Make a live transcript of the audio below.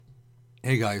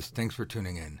Hey guys, thanks for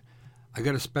tuning in. I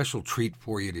got a special treat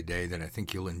for you today that I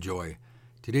think you'll enjoy.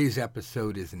 Today's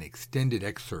episode is an extended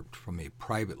excerpt from a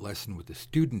private lesson with a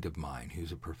student of mine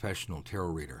who's a professional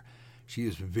tarot reader. She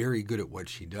is very good at what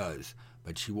she does,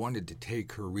 but she wanted to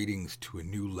take her readings to a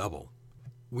new level.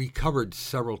 We covered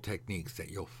several techniques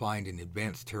that you'll find in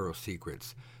Advanced Tarot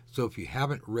Secrets, so if you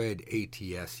haven't read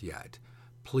ATS yet,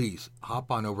 please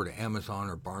hop on over to Amazon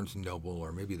or Barnes & Noble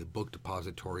or maybe the Book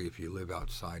Depository if you live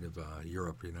outside of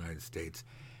Europe or the United States,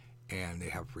 and they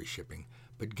have free shipping.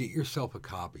 But get yourself a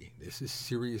copy. This is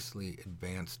seriously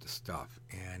advanced stuff,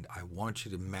 and I want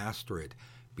you to master it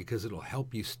because it'll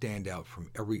help you stand out from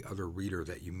every other reader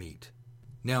that you meet.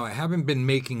 Now, I haven't been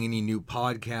making any new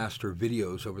podcasts or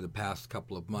videos over the past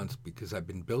couple of months because I've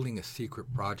been building a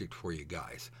secret project for you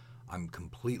guys. I'm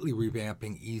completely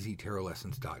revamping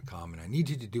EasyTarotLessons.com, and I need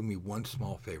you to do me one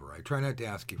small favor. I try not to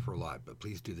ask you for a lot, but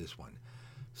please do this one.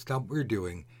 Stop what you're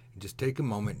doing and just take a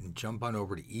moment and jump on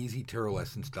over to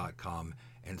EasyTarotLessons.com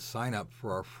and sign up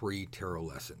for our free tarot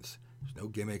lessons. There's no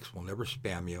gimmicks. We'll never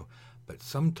spam you. But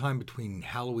sometime between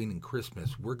Halloween and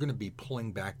Christmas, we're going to be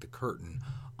pulling back the curtain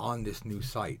on this new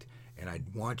site. And I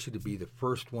want you to be the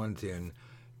first ones in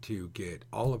to get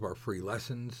all of our free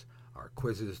lessons, our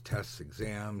quizzes, tests,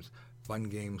 exams, fun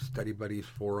games, study buddies,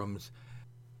 forums.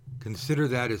 Consider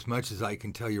that as much as I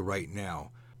can tell you right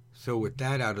now. So with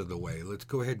that out of the way, let's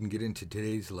go ahead and get into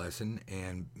today's lesson,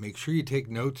 and make sure you take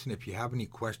notes, and if you have any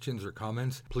questions or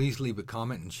comments, please leave a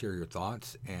comment and share your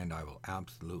thoughts, and I will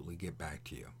absolutely get back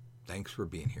to you. Thanks for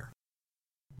being here.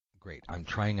 Great. I'm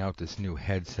trying out this new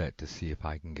headset to see if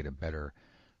I can get a better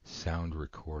sound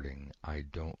recording. I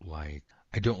don't like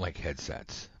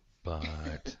headsets, but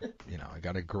I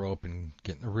got to grow up and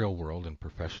get in the real world, and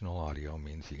professional audio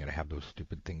means you got to have those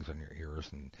stupid things on your ears,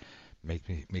 and makes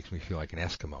me feel like an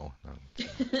Eskimo.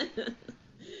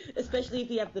 Especially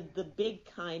if you have the big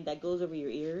kind that goes over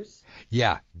your ears.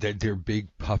 Yeah, they're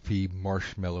big, puffy,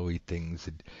 marshmallowy things.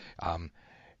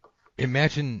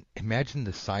 Imagine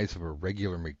the size of a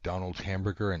regular McDonald's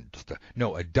hamburger and just a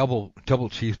double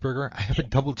cheeseburger. I have a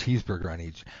double cheeseburger on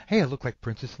each. Hey, I look like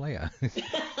Princess Leia.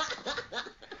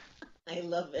 I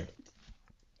love it.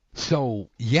 So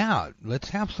yeah, let's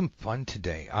have some fun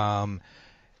today.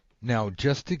 Now,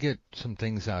 just to get some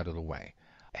things out of the way,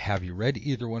 have you read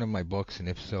either one of my books, and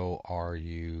if so,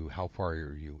 how far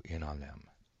are you in on them?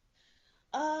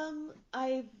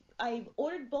 I've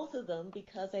ordered both of them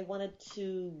because I wanted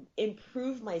to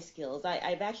improve my skills.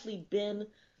 I've actually been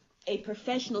a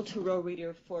professional tarot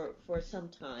reader for some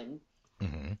time.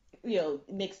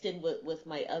 Mm-hmm. Mixed in with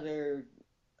my other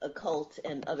occult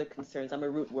and other concerns. I'm a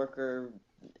root worker.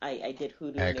 I did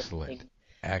hoodoo. Excellent. And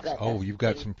everything. Oh, you've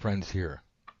got some friends here.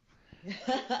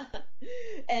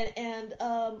 and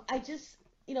I just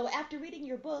after reading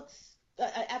your books,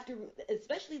 after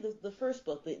especially the first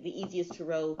book, the easiest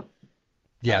tarot.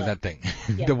 Yeah, that thing,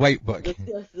 yeah, the white book.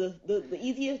 The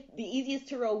easiest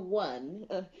tarot one.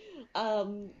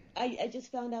 I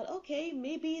just found out, okay,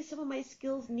 maybe some of my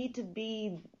skills need to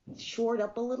be shored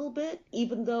up a little bit,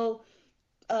 even though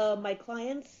my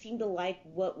clients seem to like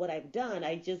what I've done.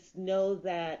 I just know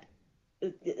that,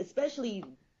 especially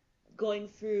going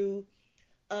through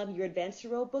your advanced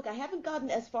tarot book, I haven't gotten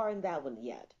as far in that one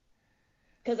yet.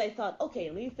 Because I thought, okay,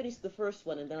 let me finish the first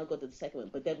one and then I'll go to the second one.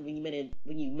 But then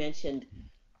when you mentioned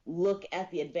look at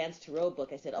the advanced tarot book,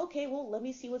 I said, okay, well, let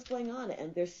me see what's going on.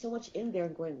 And there's so much in there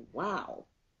and going, wow.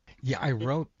 Yeah, I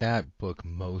wrote that book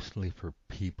mostly for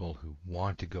people who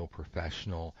want to go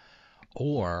professional,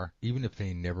 or even if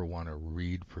they never want to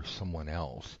read for someone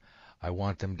else. I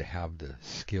want them to have the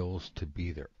skills to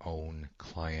be their own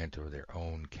client or their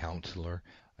own counselor.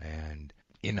 And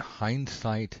in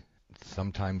hindsight,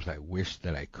 sometimes I wish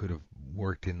that I could have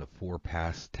worked in the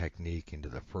 4-pass technique into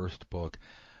the first book,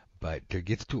 but there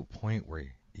gets to a point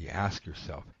where you ask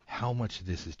yourself, how much of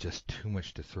this is just too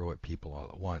much to throw at people all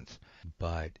at once?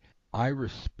 But I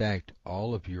respect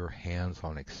all of your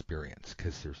hands-on experience,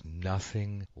 because there's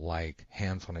nothing like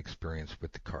hands-on experience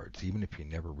with the cards. Even if you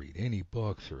never read any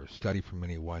books or study from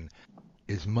anyone,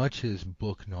 as much as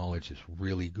book knowledge is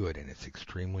really good and it's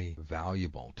extremely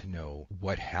valuable to know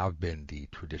what have been the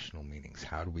traditional meanings,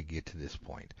 how do we get to this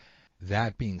point?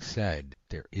 That being said,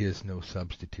 there is no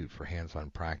substitute for hands-on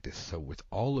practice. So with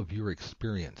all of your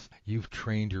experience, you've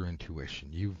trained your intuition.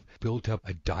 You've built up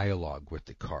a dialogue with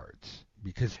the cards,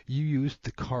 because you used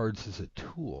the cards as a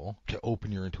tool to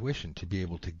open your intuition, to be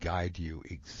able to guide you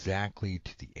exactly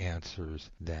to the answers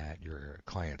that your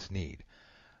clients need.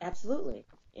 Absolutely.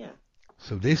 Yeah.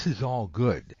 So this is all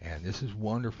good and this is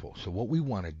wonderful. So what we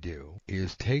want to do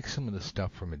is take some of the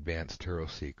stuff from Advanced Tarot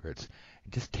Secrets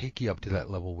and just take you up to that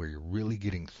level where you're really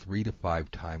getting 3 to 5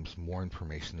 times more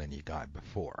information than you got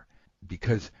before.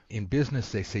 Because in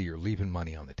business they say you're leaving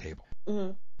money on the table.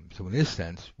 Mm-hmm. So in this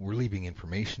sense, we're leaving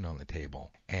information on the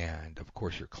table. And of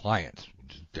course your clients,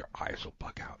 their eyes will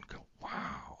bug out and go,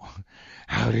 wow,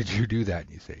 how did you do that?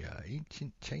 And you say,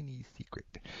 ancient Chinese secret.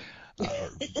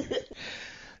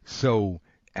 So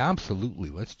absolutely,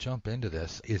 let's jump into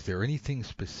this. Is there anything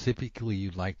specifically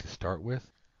you'd like to start with?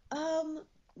 Um,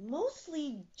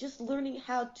 Mostly just learning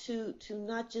how to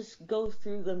not just go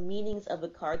through the meanings of the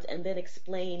cards and then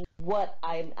explain what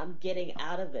I'm getting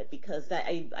out of it, because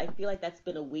I feel like that's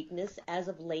been a weakness as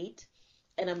of late.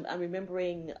 And I'm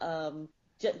remembering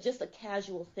just a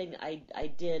casual thing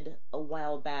I did a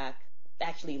while back,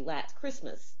 actually last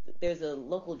Christmas. There's a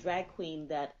local drag queen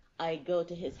that I go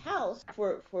to his house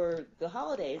for the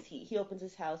holidays. He opens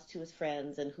his house to his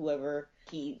friends and whoever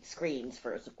he screens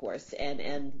first, of course,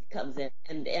 and comes in.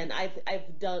 And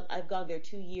I've gone there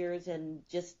 2 years and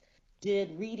just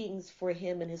did readings for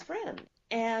him and his friend.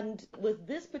 And with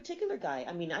this particular guy,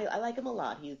 I mean, I like him a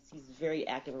lot. He's very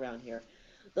active around here.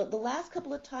 The last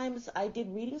couple of times I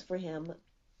did readings for him,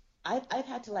 I've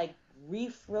had to like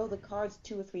rethrow the cards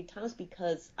 2 or 3 times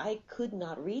because I could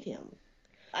not read him.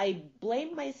 I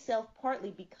blame myself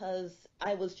partly because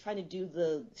I was trying to do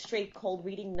the straight cold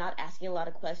reading, not asking a lot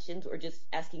of questions or just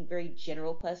asking very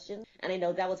general questions. And I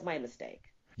know that was my mistake.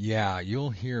 Yeah, you'll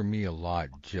hear me a lot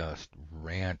just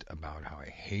rant about how I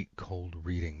hate cold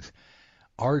readings.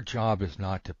 Our job is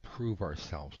not to prove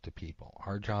ourselves to people.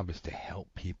 Our job is to help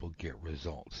people get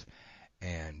results.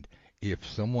 And if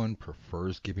someone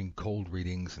prefers giving cold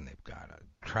readings and they've got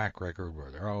a track record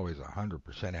where they're always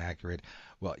 100% accurate,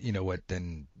 well, you know what?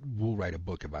 Then we'll write a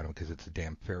book about them because it's a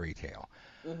damn fairy tale.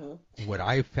 Hmm. What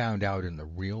I found out in the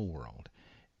real world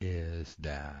is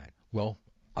that, well,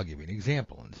 I'll give you an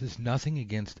example. And this is nothing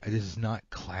against, this is not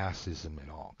classism at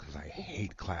all because I Hmm.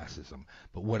 hate classism.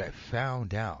 But what I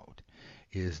found out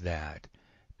is that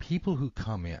people who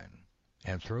come in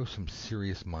and throw some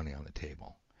serious money on the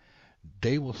table,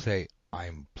 they will say,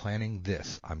 I'm planning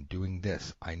this, I'm doing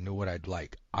this, I know what I'd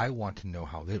like, I want to know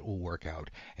how it will work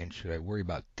out, and should I worry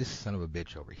about this son of a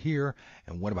bitch over here,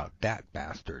 and what about that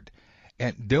bastard?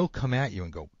 And they'll come at you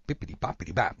and go bippity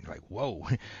boppity bop. You're like, whoa,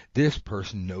 this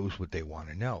person knows what they want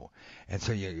to know. And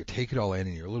so you take it all in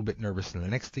and you're a little bit nervous, and the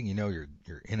next thing you know, you're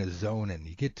in a zone, and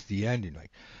you get to the end, and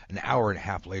like an hour and a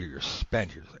half later, you're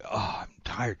spent. You're just like, oh, I'm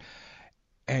tired.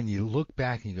 And you look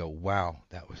back and you go, wow,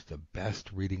 that was the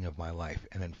best reading of my life.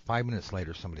 And then 5 minutes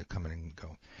later, somebody will come in and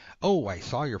go, oh, I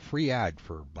saw your free ad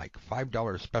for like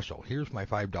 $5 special. Here's my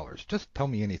 $5. Just tell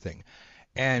me anything.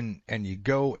 And you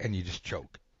go and you just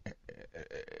choke.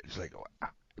 It's like,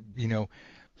 you know,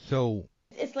 so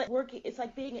It's like working. It's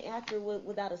like being an actor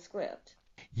without a script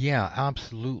yeah,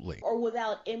 absolutely. or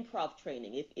without improv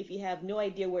training. If you have no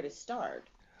idea where to start.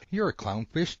 You're a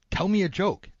clownfish. Tell me a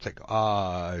joke. It's like,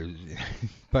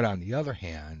 but on the other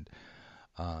hand,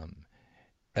 um,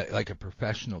 like a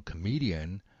professional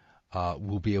comedian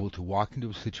will be able to walk into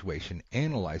a situation,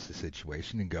 analyze the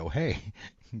situation, and go, "Hey,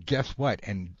 guess what?"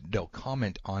 And they'll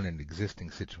comment on an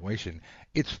existing situation.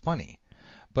 It's funny,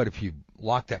 but if you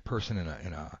lock that person in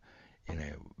a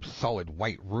solid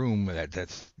white room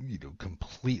that's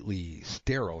completely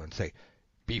sterile and say,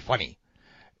 "Be funny,"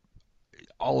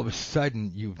 all of a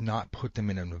sudden you've not put them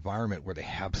in an environment where they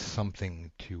have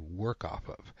something to work off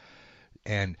of.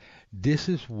 And this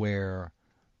is where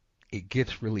it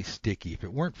gets really sticky. If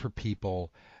it weren't for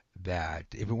people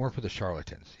if it weren't for the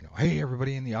charlatans, hey,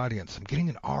 everybody in the audience, I'm getting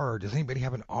an R. Does anybody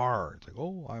have an R? It's like,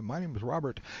 oh, my name is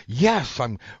Robert. Yes,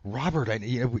 I'm Robert.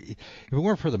 If it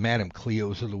weren't for the Madame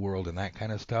Cleos of the world and that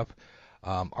kind of stuff,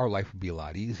 our life would be a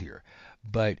lot easier.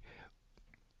 But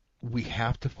we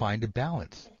have to find a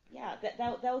balance. Yeah,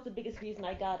 that was the biggest reason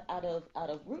I got out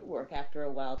of root work after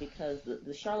a while, because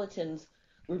the charlatans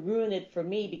would ruin it for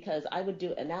me, because I would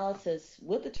do analysis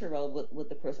with the tarot with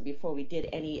the person before we did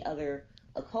any other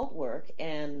occult work,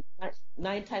 and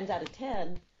 9 times out of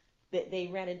 10 they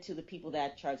ran into the people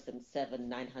that charged them seven,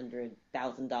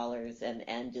 $900,000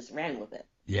 and just ran with it.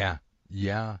 Yeah,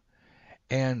 yeah.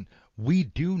 And we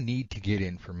do need to get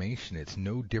information. It's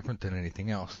no different than anything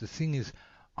else. The thing is,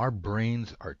 our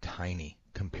brains are tiny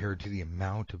compared to the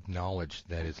amount of knowledge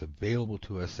that is available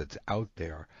to us that's out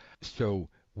there. So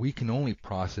we can only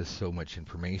process so much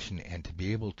information, and to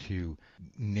be able to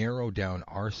narrow down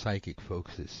our psychic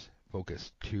focus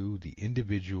to the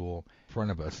individual in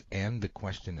front of us and the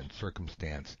question and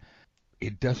circumstance,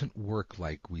 it doesn't work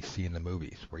like we see in the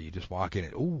movies where you just walk in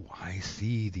and, oh, I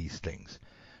see these things.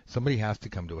 Somebody has to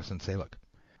come to us and say, look,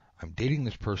 I'm dating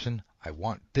this person, I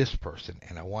want this person,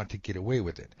 and I want to get away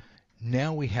with it.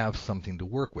 Now we have something to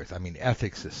work with. I mean,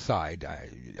 ethics aside,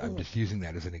 I'm Mm-hmm. just using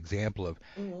that as an example of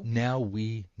Mm-hmm. now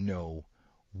we know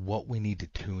what we need to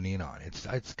tune in on.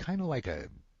 It's kind of like a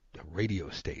radio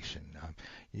station.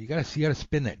 You gotta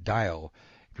spin that dial.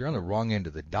 If you're on the wrong end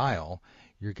of the dial,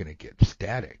 you're gonna get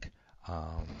static.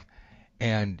 Um,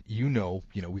 and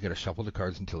we got to shuffle the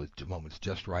cards until the moment's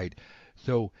just right.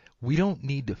 So we don't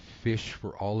need to fish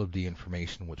for all of the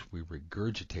information which we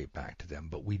regurgitate back to them,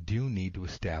 but we do need to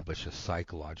establish a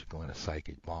psychological and a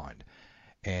psychic bond.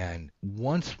 And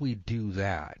once we do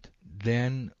that,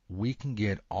 then we can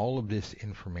get all of this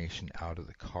information out of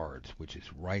the cards, which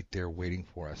is right there waiting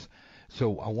for us.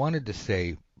 So I wanted to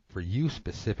say, for you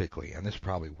specifically, and this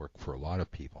probably worked for a lot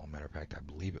of people, matter of fact, I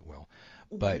believe it will,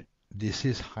 Mm-hmm. but this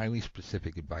is highly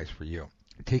specific advice for you.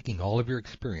 Taking all of your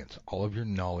experience, all of your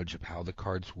knowledge of how the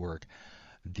cards work,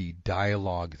 the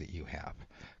dialogue that you have,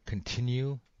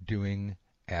 continue doing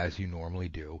as you normally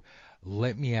do.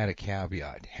 Let me add a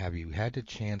caveat. Have you had a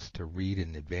chance to read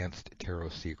in Advanced Tarot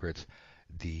Secrets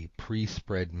the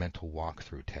pre-spread mental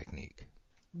walkthrough technique?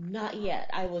 Not yet.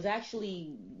 I was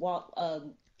actually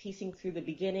piecing through the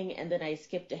beginning, and then I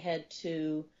skipped ahead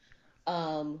to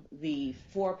the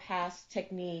four pass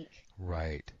technique.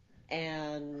 Right.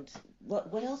 And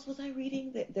what else was I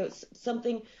reading? There's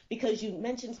something because you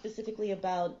mentioned specifically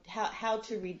about how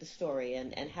to read the story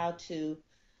and how to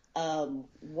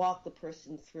walk the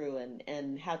person through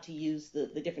and how to use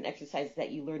the different exercises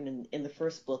that you learned in the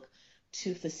first book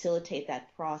to facilitate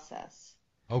that process.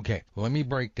 Okay, well, let me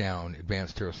break down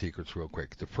Advanced Tarot Secrets real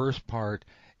quick. The first part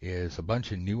is a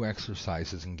bunch of new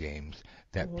exercises and games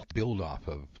that Hmm. build off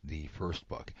of the first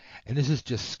book. And this is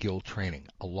just skill training.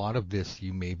 A lot of this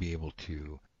you may be able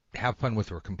to have fun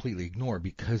with or completely ignore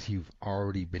because you've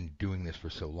already been doing this for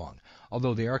so long.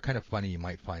 Although they are kind of funny, you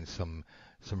might find some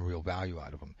real value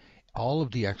out of them. All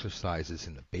of the exercises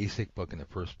in the basic book and the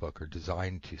first book are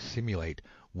designed to simulate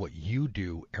what you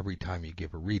do every time you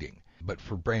give a reading. But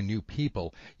for brand new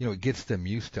people, it gets them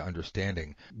used to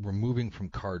understanding we're moving from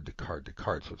card to card to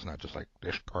card. So it's not just like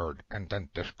this card and then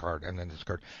this card and then this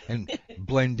card and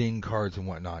blending cards and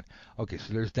whatnot. Okay,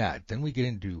 so there's that. Then we get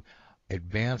into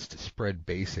advanced spread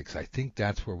basics. I think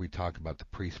that's where we talk about the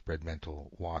pre-spread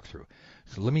mental walkthrough.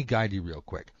 So let me guide you real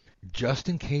quick. Just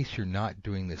in case you're not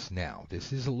doing this now,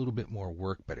 this is a little bit more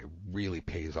work, but it really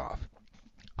pays off.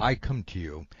 I come to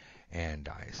you and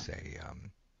I say,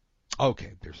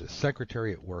 okay, there's a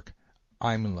secretary at work.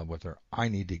 I'm in love with her. I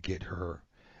need to get her.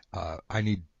 I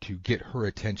need to get her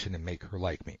attention and make her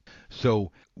like me.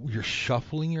 So you're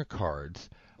shuffling your cards.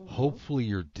 Hmm. Hopefully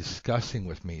you're discussing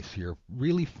with me, so you're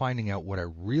really finding out what I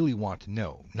really want to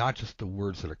know, not just the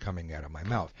words that are coming out of my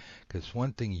mouth. Because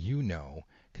one thing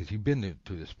because you've been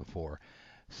through this before,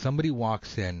 somebody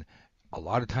walks in, a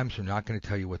lot of times they're not going to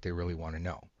tell you what they really want to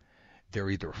know. They're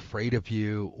either afraid of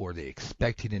you or they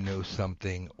expect you to know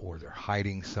something or they're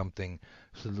hiding something.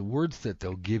 So the words that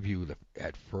they'll give you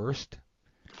at first,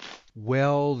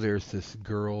 well, there's this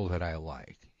girl that I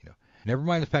like. Never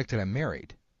mind the fact that I'm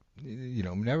married.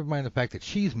 Never mind the fact that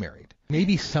she's married.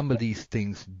 Maybe some of these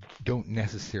things don't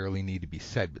necessarily need to be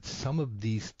said, but some of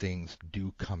these things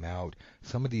do come out.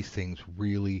 Some of these things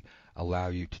really allow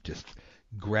you to just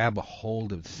grab a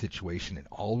hold of the situation and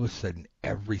all of a sudden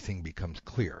everything becomes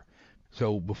clear.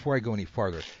 So before I go any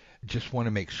farther, just want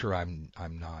to make sure I'm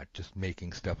not just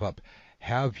making stuff up.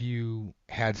 Have you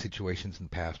had situations in the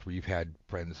past where you've had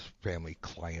friends, family,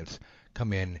 clients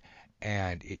come in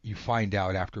and you find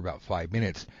out after about 5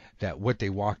 minutes that what they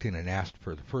walked in and asked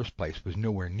for in the first place was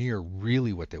nowhere near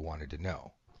really what they wanted to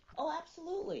know? Oh,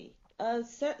 absolutely.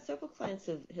 Several clients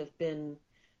have been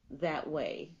that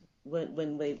way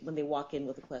when they walk in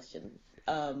with a question.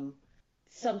 Um,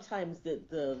 Sometimes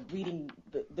the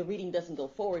reading doesn't go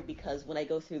forward because when I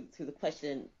go through the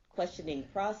questioning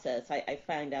process, I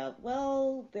find out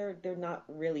well they're not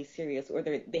really serious or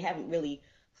they haven't really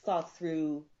thought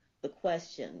through the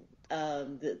question.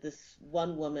 This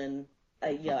one woman,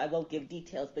 I won't give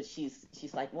details, but she's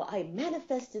like, well, I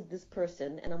manifested this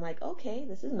person, and I'm like, okay,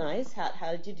 this is nice.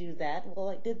 How did you do that? Well,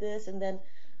 I did this, and then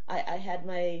I had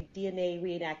my DNA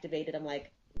reactivated. I'm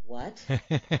like, what?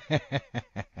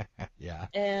 Yeah.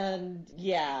 And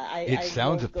yeah, It I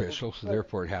sounds won't go official, so further.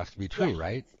 therefore it has to be Yeah, true,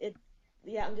 right?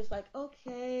 yeah. I'm just like,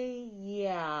 okay,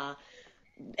 yeah.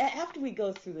 After we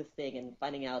go through the thing and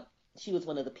finding out she was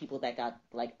one of the people that got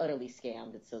like utterly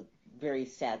scammed, it's a very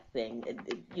sad thing.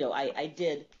 I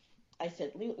did I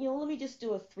said, let me just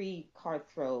do a three card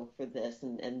throw for this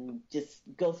and just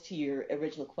go to your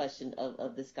original question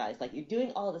of this guy. It's like you're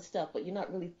doing all this stuff, but you're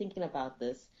not really thinking about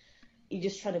this. You're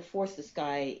just trying to force this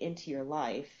guy into your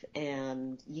life,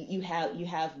 and you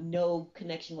have no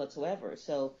connection whatsoever.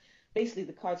 So basically,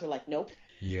 the cards are like, nope.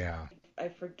 Yeah. I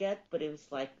forget, but it was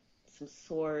like some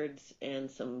swords and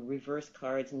some reverse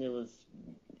cards, and it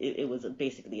was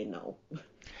basically a no.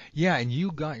 Yeah, and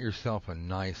you got yourself a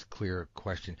nice, clear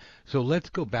question. So let's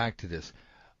go back to this.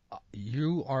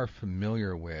 You are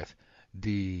familiar with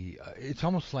it's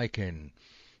almost like an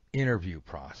interview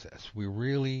process. We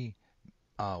really,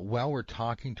 while we're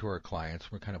talking to our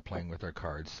clients, we're kind of playing with our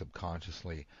cards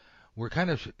subconsciously. We're kind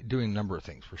of doing a number of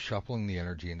things. We're shuffling the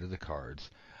energy into the cards.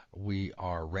 We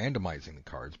are randomizing the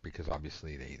cards because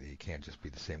obviously they can't just be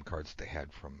the same cards they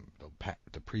had from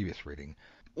the previous reading.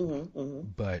 Hmm.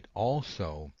 But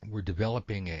also we're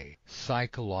developing a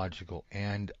psychological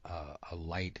and a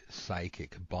light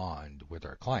psychic bond with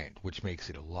our client, which makes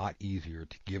it a lot easier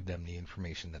to give them the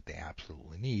information that they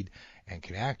absolutely need and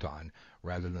can act on,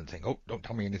 rather than saying, oh, don't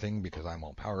tell me anything because I'm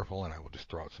all powerful and I will just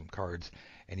throw out some cards,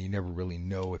 and you never really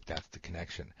know if that's the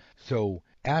connection. So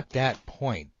at that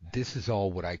point, this is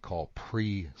all what I call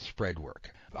pre-spread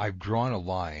work. I've drawn a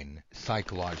line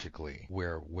psychologically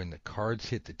where when the cards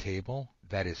hit the table,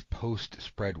 that is post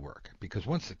spread work. Because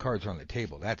once the cards are on the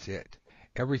table, that's it.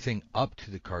 Everything up to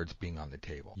the cards being on the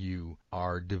table. You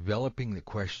are developing the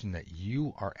question that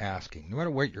you are asking. No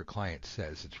matter what your client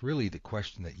says, it's really the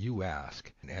question that you ask.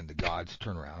 And the gods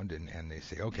turn around and they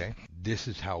say, okay, this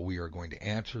is how we are going to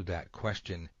answer that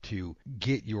question to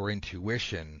get your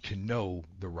intuition to know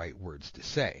the right words to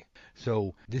say.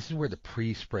 So this is where the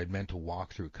pre-spread mental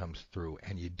walkthrough comes through,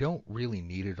 and you don't really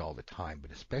need it all the time,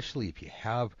 but especially if you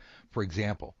have, for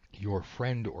example, your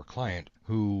friend or client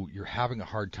who you're having a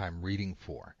hard time reading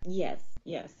for. Yes,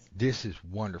 yes. This is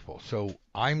wonderful. So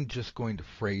I'm just going to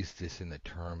phrase this in the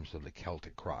terms of the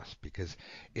Celtic cross because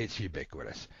it's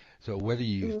ubiquitous. So whether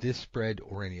you use Hmm. this spread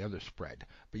or any other spread,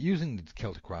 but using the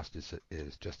Celtic cross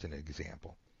is just an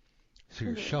example. So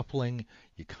you're Hmm. shuffling,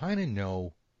 you kind of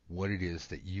know what it is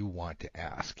that you want to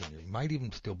ask, and you might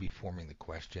even still be forming the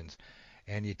questions.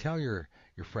 And you tell your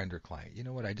friend or client, you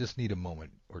know what, I just need a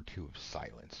moment or two of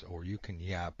silence. Or you can,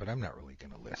 yeah, but I'm not really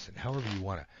going to listen. However you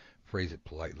want to phrase it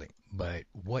politely. But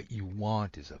what you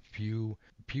want is a few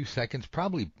seconds,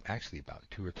 probably actually about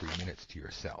 2 or 3 minutes to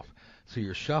yourself. So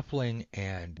you're shuffling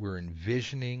and we're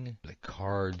envisioning the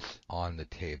cards on the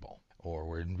table, or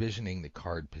we're envisioning the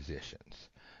card positions.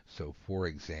 So, for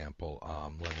example,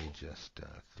 let me just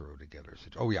throw together.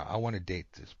 Oh yeah, I want to date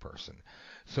this person.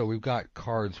 So we've got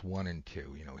cards 1 and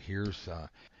 2.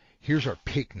 Here's our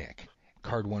picnic.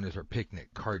 Card 1 is our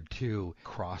picnic. Card 2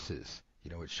 crosses.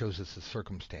 It shows us the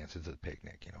circumstances of the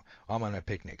picnic. I'm on a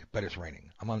picnic, but it's raining.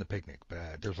 I'm on the picnic,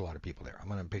 but there's a lot of people there.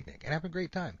 I'm on a picnic and having a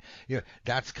great time.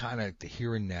 That's kind of the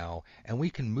here and now, and we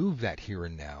can move that here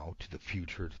and now to the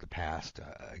future, to the past.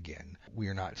 Again, we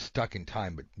are not stuck in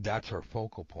time, but that's our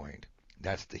focal point.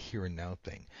 That's the here and now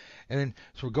thing. And then,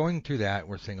 so we're going through that.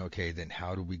 We're saying, okay, then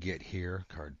how do we get here?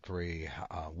 Card 3,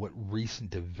 what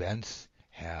recent events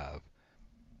have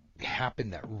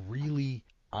happened that really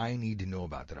I need to know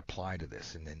about that apply to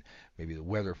this? And then maybe the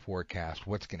weather forecast,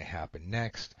 what's going to happen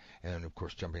next? And then, of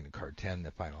course, jumping to card 10,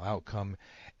 the final outcome.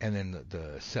 And then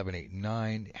the 7, 8,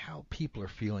 9, how people are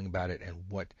feeling about it and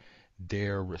what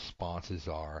their responses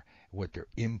are, what their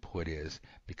input is,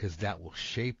 because that will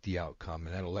shape the outcome,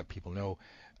 and that'll let people know,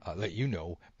 let you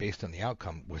know based on the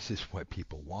outcome, was this what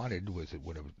people wanted? Was it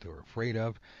what they were afraid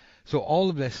of? So all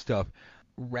of this stuff,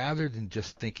 rather than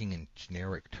just thinking in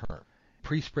generic terms,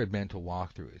 pre-spread mental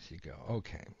walkthrough is you go,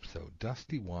 okay, so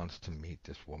Dusty wants to meet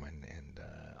this woman, and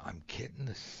I'm getting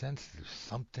the sense there's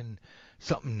something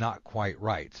not quite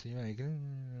right. So you're like,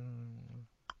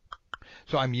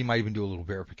 so you might even do a little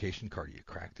verification card. You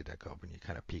crack the deck open, you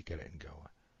kind of peek at it and go,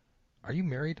 "Are you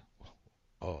married?"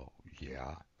 "Oh,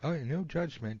 yeah." "Oh, no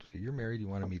judgment. So you're married. You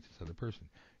want to meet this other person?"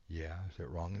 "Yeah." "Is it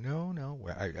wrong?" "No, no."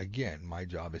 Again, my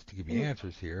job is to give you Hmm.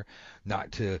 answers here,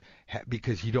 not to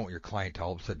because you don't want your client to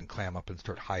all of a sudden clam up and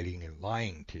start hiding and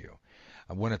lying to you.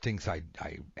 One of the things I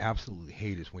absolutely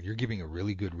hate is when you're giving a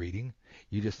really good reading,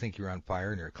 you just think you're on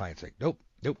fire, and your client's like, "Nope,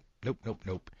 nope, nope, nope,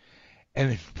 nope." And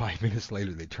then 5 minutes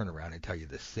later, they turn around and tell you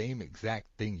the same exact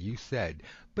thing you said,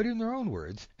 but in their own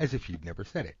words, as if you'd never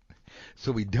said it.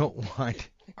 So we don't want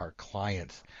our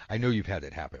clients, I know you've had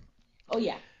that happen. Oh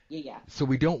yeah, yeah, yeah. So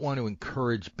we don't want to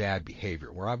encourage bad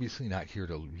behavior. We're obviously not here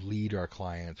to lead our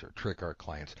clients or trick our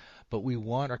clients, but we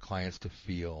want our clients to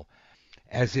feel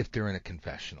as if they're in a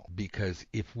confessional. Because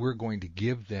if we're going to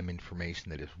give them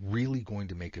information that is really going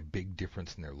to make a big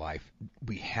difference in their life,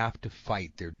 we have to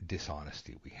fight their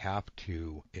dishonesty. We have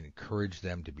to encourage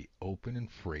them to be open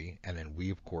and free, and then we,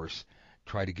 of course,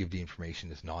 try to give the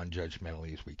information as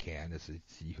non-judgmentally as we can, as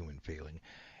it's a human failing.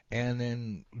 And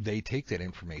then they take that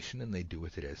information and they do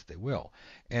with it as they will.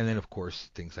 And then, of course,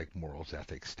 things like morals,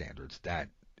 ethics, standards, that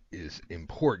is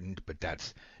important, but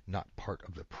that's not part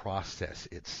of the process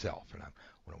itself. And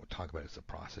what I want to talk about is the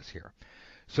process here.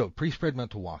 So pre-spread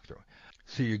mental walkthrough.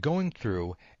 So you're going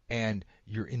through and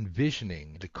you're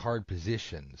envisioning the card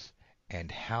positions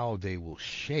and how they will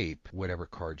shape whatever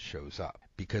card shows up.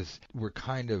 Because we're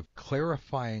kind of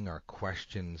clarifying our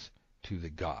questions to the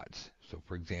gods. So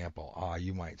for example,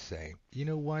 you might say, you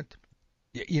know what?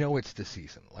 It's the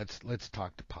season. Let's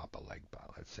talk to Papa Legba.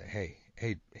 Let's say,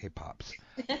 hey, Pops,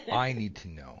 I need to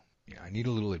know. I need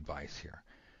a little advice here.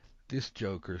 This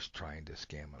joker's trying to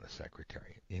scam on the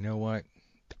secretary. You know what?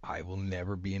 I will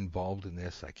never be involved in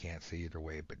this. I can't say either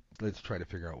way, but let's try to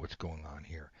figure out what's going on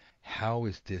here. How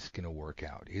is this going to work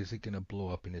out? Is it going to blow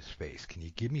up in his face? Can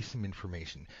you give me some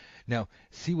information? Now,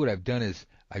 see what I've done is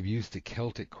I've used the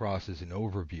Celtic cross as an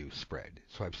overview spread.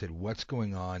 So I've said, what's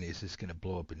going on? Is this going to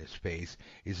blow up in his face?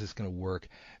 Is this going to work?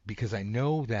 Because I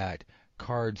know that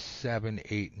cards 7,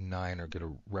 8, and 9 are going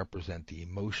to represent the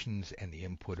emotions and the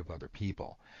input of other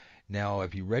people. Now,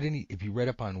 if you read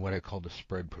up on what I call the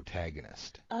spread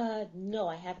protagonist? No,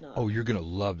 I have not. Oh, you're going to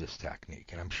love this technique,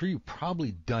 and I'm sure you've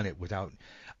probably done it without.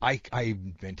 I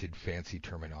invented fancy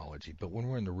terminology, but when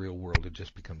we're in the real world, it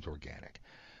just becomes organic.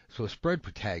 So a spread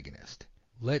protagonist.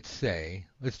 Let's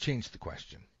change the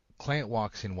question. Client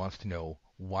walks in, wants to know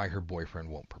why her boyfriend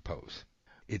won't propose.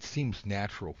 It seems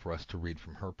natural for us to read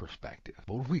from her perspective.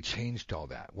 But what if we changed all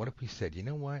that? What if we said, you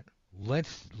know what?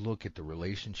 Let's look at the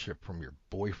relationship from your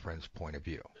boyfriend's point of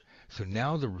view. So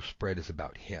now the spread is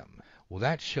about him. Well,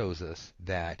 that shows us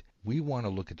that we want to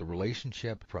look at the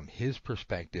relationship from his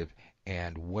perspective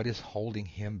and what is holding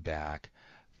him back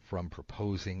from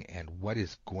proposing and what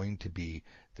is going to be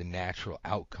the natural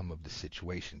outcome of the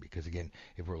situation. Because again,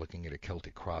 if we're looking at a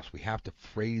Celtic cross, we have to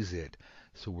phrase it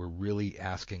so we're really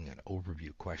asking an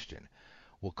overview question.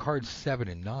 Well, cards 7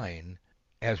 and 9,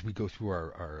 as we go through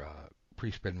our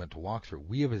pre-spread mental walkthrough,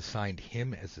 we have assigned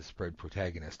him as the spread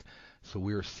protagonist, so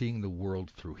we are seeing the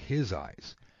world through his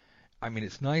eyes. I mean,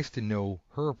 it's nice to know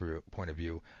her point of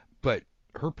view, but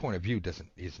her point of view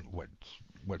isn't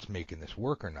what's making this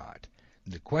work or not.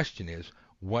 The question is,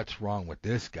 what's wrong with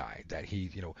this guy that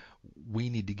we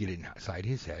need to get inside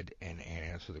his head and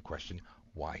answer the question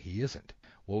why he isn't.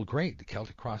 Well, great. The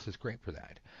Celtic cross is great for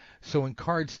that. So in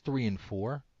cards 3 and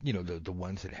 4, the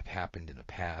ones that have happened in the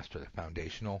past or the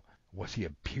foundational, was he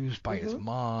abused by his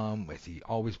mom? Has he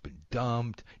always been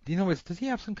dumped? Does he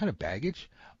have some kind of baggage?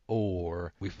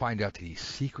 Or we find out that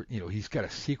he's got a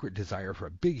secret desire for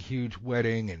a big, huge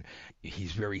wedding, and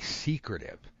he's very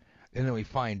secretive. And then we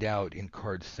find out in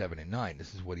cards 7 and 9,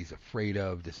 this is what he's afraid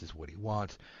of, this is what he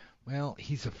wants. Well,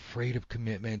 he's afraid of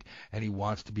commitment, and he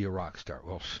wants to be a rock star.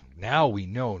 Well, now we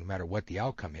know, no matter what the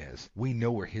outcome is, we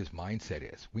know where his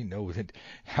mindset is. We know that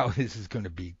how this is going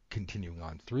to be continuing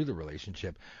on through the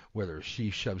relationship, whether she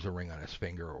shoves a ring on his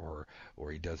finger or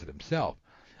he does it himself.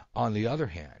 On the other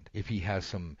hand, if he has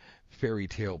some fairy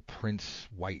tale prince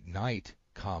white knight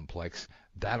complex,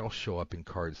 that'll show up in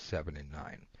cards 7 and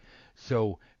 9.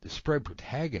 So the spread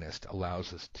protagonist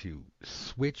allows us to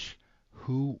switch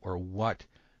who or what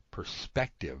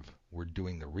perspective we're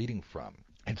doing the reading from.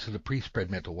 And so the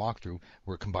pre-spread mental walkthrough,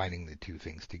 we're combining the two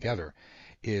things together,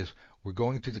 is we're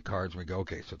going through the cards and we go,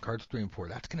 okay, so cards 3 and 4,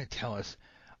 that's going to tell us,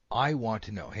 I want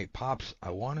to know, hey, Pops,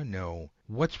 I want to know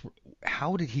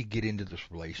how did he get into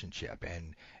this relationship,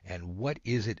 and what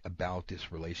is it about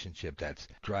this relationship that's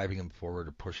driving him forward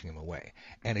or pushing him away?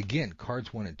 And again,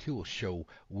 cards 1 and 2 will show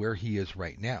where he is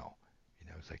right now.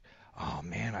 It's like, oh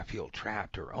man, I feel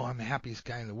trapped, or oh, I'm the happiest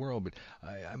guy in the world, but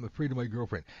I'm afraid of my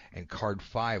girlfriend. And card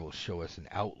 5 will show us an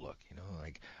outlook,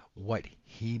 like what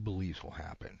he believes will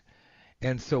happen.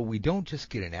 And so we don't just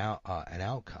get an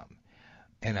outcome.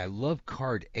 And I love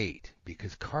card 8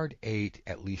 because card 8,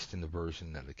 at least in the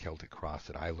version of the Celtic cross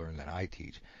that I learned that I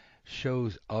teach,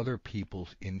 shows other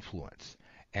people's influence.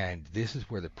 And this is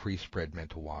where the pre-spread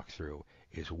mental walkthrough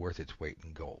is worth its weight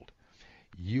in gold.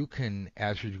 You can,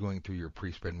 as you're going through your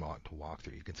pre-spread mental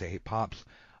walkthrough, you can say, hey, Pops,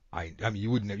 I mean, you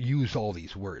wouldn't use all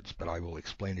these words, but I will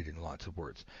explain it in lots of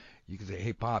words. You can say,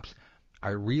 hey, Pops, I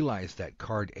realize that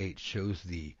card 8 shows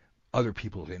the other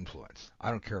people's influence.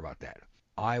 I don't care about that.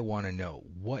 I want to know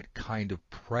what kind of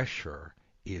pressure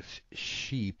is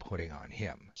she putting on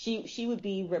him? She would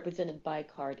be represented by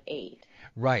card 8.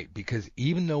 Right, because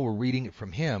even though we're reading it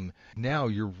from him, now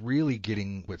you're really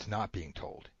getting what's not being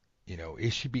told.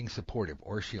 Is she being supportive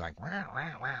or is she like, rah,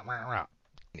 rah, rah, rah, rah?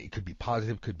 It could be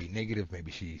positive, could be negative.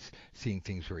 Maybe she's seeing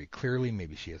things very clearly.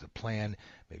 Maybe she has a plan.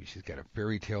 Maybe she's got a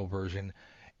fairy tale version.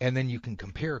 And then you can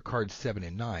compare cards 7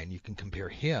 and 9. You can compare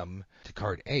him to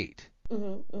card 8.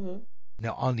 Mm-hmm, mm-hmm.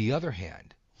 Now, on the other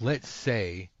hand, let's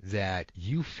say that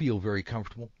you feel very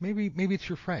comfortable. Maybe it's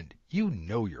your friend. You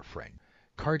know your friend.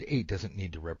 Card 8 doesn't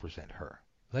need to represent her.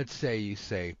 Let's say you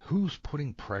say, who's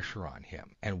putting pressure on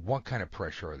him? And what kind of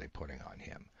pressure are they putting on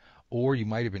him? Or you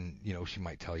might have been, she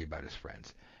might tell you about his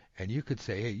friends. And you could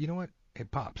say, hey, you know what? Hey,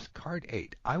 Pops, card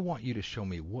 8, I want you to show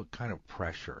me what kind of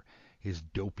pressure his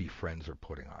dopey friends are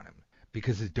putting on him.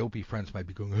 Because his dopey friends might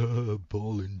be going,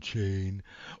 ball and chain.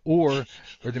 Or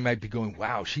they might be going,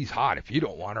 wow, she's hot. If you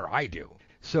don't want her, I do.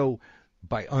 So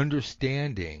by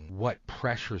understanding what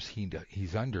pressures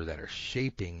he's under that are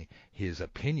shaping his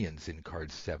opinions in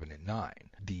cards 7 and 9,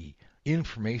 the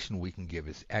information we can give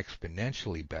is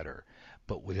exponentially better.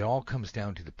 But when it all comes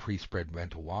down to the pre-spread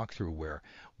mental walkthrough, where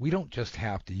we don't just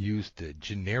have to use the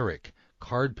generic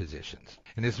card positions,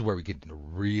 and this is where we get into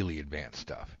really advanced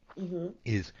stuff, Mm-hmm.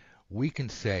 is we can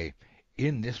say,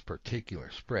 in this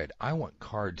particular spread, I want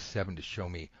card 7 to show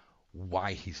me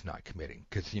why he's not committing,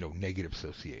 because, negative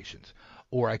associations.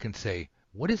 Or I can say,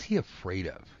 what is he afraid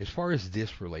of as far as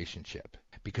this relationship?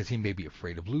 Because he may be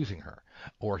afraid of losing her,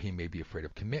 or he may be afraid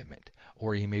of commitment,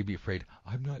 or he may be afraid,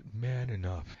 I'm not man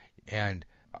enough. And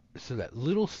so that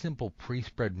little simple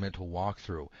pre-spread mental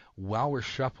walkthrough while we're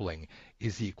shuffling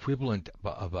is the equivalent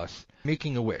of us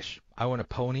making a wish. I want a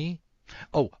pony.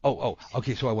 Oh.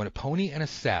 Okay, so I want a pony and a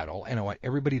saddle, and I want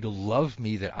everybody to love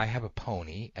me that I have a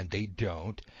pony, and they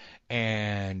don't.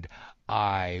 And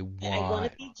I And I want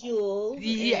want... to be Jules.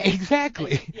 Yeah, And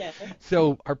exactly. yeah.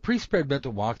 So our pre-spread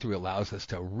mental walkthrough allows us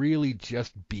to really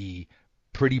just be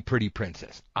pretty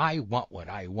princess. I want what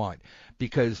I want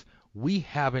because we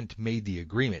haven't made the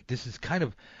agreement. This is kind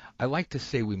of, I like to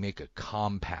say we make a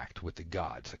compact with the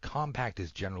gods. A compact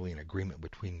is generally an agreement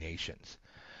between nations.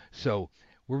 So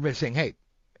we're saying, hey,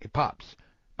 Pops,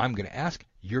 I'm going to ask,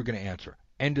 you're going to answer.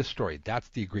 End of story. That's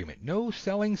the agreement. No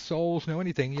selling souls, no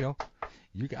anything,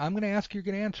 I'm going to ask, you're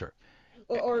going to answer.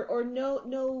 Or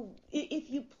no, if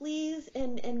you please,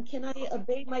 and can I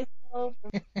obey myself?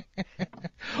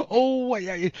 Oh,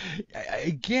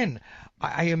 again,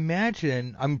 I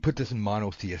imagine, I'm going to put this in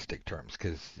monotheistic terms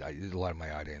because a lot of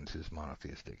my audience is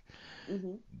monotheistic.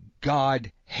 Mm-hmm.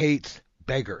 God hates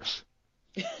beggars.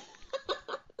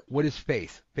 What is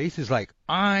faith? Faith is like,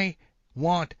 I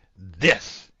want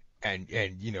this. And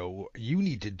you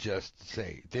need to just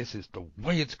say, this is the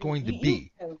way it's going to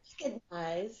be.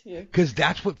 Recognize here. Because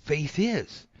that's what faith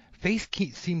is. Faith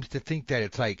seems to think that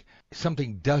it's like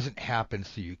something doesn't happen,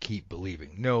 so you keep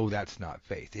believing. No, that's not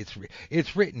faith.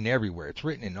 It's written everywhere. It's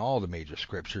written in all the major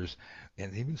scriptures,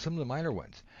 and even some of the minor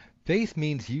ones. Faith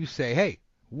means you say, hey,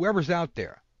 whoever's out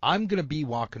there, I'm going to be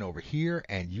walking over here,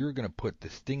 and you're going to put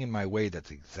this thing in my way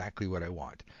that's exactly what I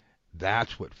want.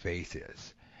 That's what faith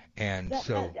is. And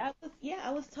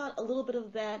I was taught a little bit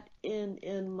of that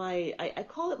in my, I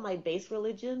call it my base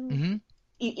religion. Mm-hmm.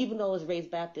 Even though I was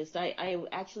raised Baptist, I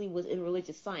actually was in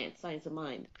religious science of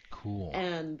mind. Cool.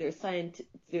 And their science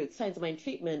of mind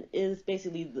treatment is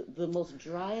basically the most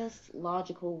driest,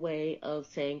 logical way of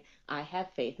saying, I have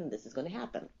faith and this is going to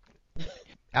happen.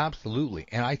 Absolutely.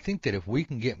 And I think that if we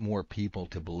can get more people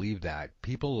to believe that,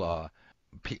 people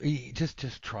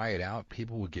just try it out,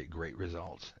 people will get great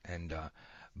results. And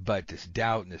but this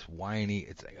doubt and this whiny,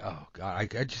 it's like, oh God,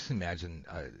 I just imagine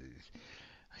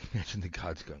the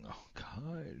gods going, oh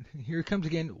God, here it comes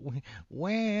again.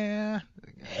 Where?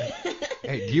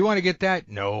 Hey, do you want to get that?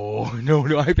 No,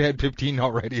 I've had 15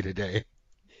 already today.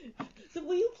 So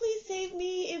will you please save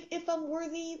me if I'm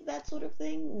worthy, that sort of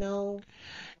thing? No.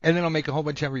 And then I'll make a whole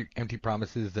bunch of empty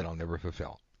promises that I'll never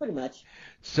fulfill. Pretty much.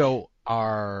 So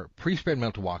our pre-spread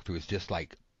mental walkthrough is just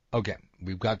like, okay,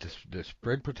 we've got the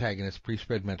spread protagonist,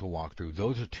 pre-spread mental walkthrough.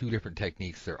 Those are two different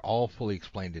techniques. They're all fully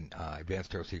explained in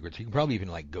Advanced Tarot Secrets. You can probably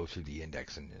even go through the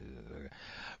index,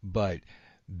 but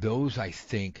those, I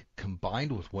think,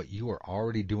 combined with what you are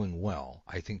already doing well,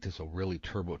 I think this will really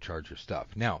turbocharge your stuff.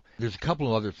 Now, there's a couple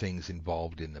of other things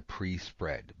involved in the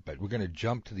pre-spread, but we're going to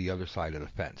jump to the other side of the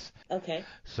fence. Okay.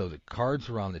 So the cards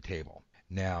are on the table.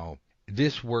 Now,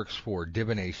 this works for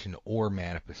divination or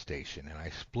manifestation, and I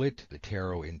split the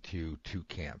tarot into two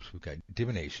camps. We've got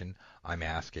divination, I'm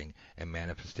asking, and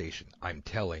manifestation, I'm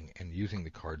telling and using the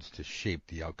cards to shape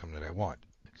the outcome that I want.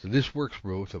 So this works for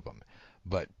both of them.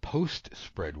 But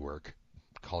post-spread work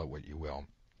call it what you will.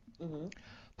 Mm-hmm.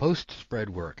 Post spread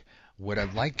work, what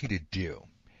I'd like you to do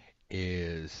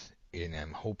is, and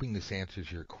I'm hoping this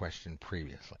answers your question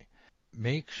previously,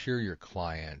 make sure your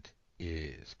client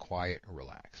is quiet and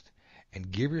relaxed,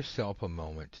 and give yourself a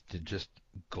moment to just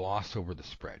gloss over the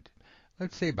spread.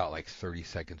 Let's say about like 30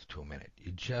 seconds to a minute.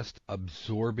 You're just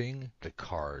absorbing the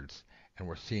cards, and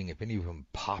we're seeing if any of them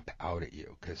pop out at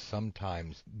you. Because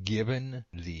sometimes, given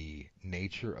the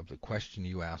nature of the question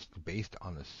you ask, based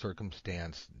on the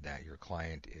circumstance that your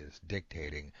client is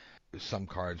dictating, some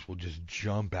cards will just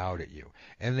jump out at you.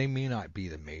 And they may not be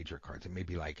the major cards. It may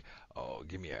be like, oh,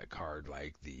 give me a card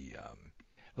like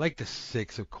the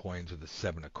six of coins or the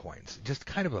seven of coins. Just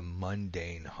kind of a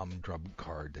mundane, humdrum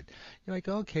card that you're like,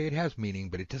 okay, it has meaning,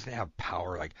 but it doesn't have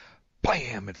power. Like,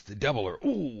 bam, it's the devil, or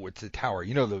ooh, it's the tower.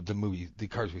 You know the movie, the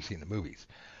cards we see in the movies.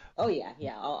 Oh yeah,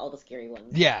 yeah, all the scary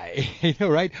ones. Yeah, you know,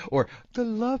 right? Or the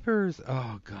lovers.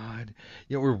 Oh God,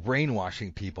 you know, we're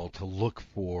brainwashing people to look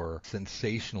for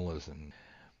sensationalism.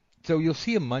 So you'll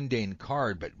see a mundane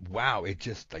card, but wow, it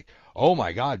just like, oh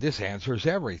my God, this answers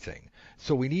everything.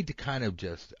 So we need to kind of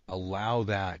just allow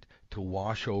that to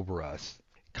wash over us,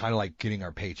 kind of like getting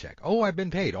our paycheck. Oh, I've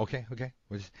been paid. Okay, okay.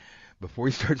 Before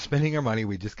we start spending our money,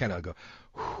 we just kind of go,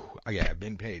 oh, yeah, I've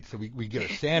been paid. So we get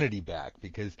our sanity back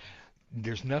because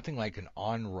there's nothing like an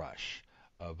onrush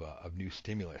of new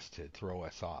stimulus to throw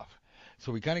us off.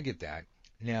 So we kind of get that.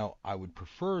 Now, I would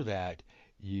prefer that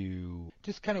you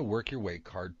just kind of work your way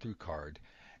card through card.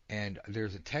 And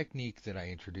there's a technique that I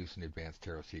introduce in Advanced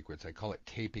Tarot Secrets. I call it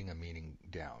taping a meaning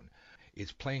down.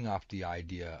 It's playing off the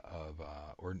idea of,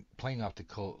 or playing off the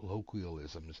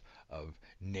colloquialisms of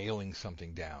nailing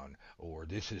something down, or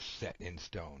this is set in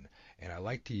stone. And I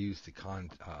like to use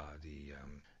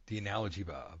the analogy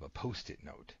of a post-it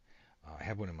note. I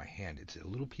have one in my hand. It's a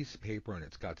little piece of paper, and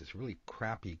it's got this really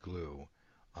crappy glue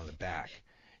on the back.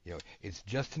 You know, it's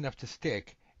just enough to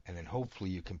stick, and then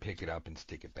hopefully you can pick it up and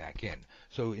stick it back in.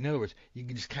 So in other words, you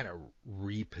can just kind of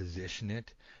reposition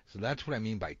it. So that's what I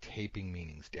mean by taping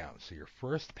meanings down. So your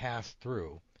first pass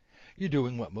through, you're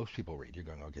doing what most people read. You're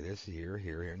going, okay, this is here,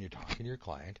 here, here, and you're talking to your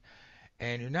client,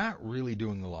 and you're not really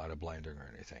doing a lot of blending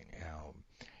or anything.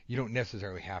 You don't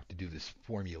necessarily have to do this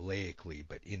formulaically,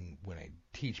 but when I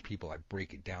teach people, I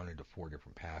break it down into 4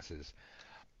 different passes,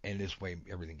 and this way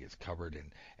everything gets covered.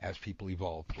 And as people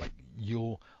evolve, like,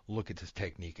 you'll look at this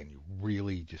technique and you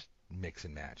really just mix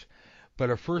and match. But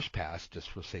our first pass, just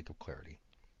for sake of clarity,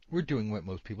 we're doing what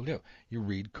most people do. You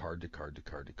read card to card to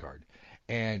card to card,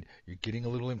 and you're getting a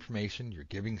little information, you're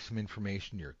giving some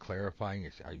information, you're clarifying.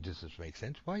 Does this make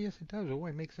sense? Well, yes, it does. Oh,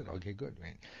 it makes sense. Okay, good.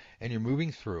 Right? And you're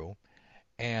moving through,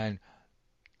 and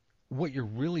what you're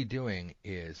really doing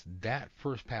is that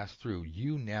first pass through,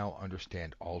 you now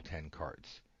understand all 10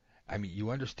 cards. I mean,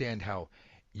 you understand how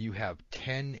you have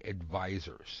 10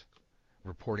 advisors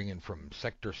reporting in from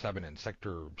Sector 7 and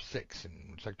Sector 6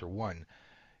 and Sector 1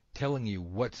 telling you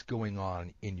what's going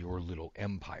on in your little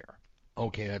empire.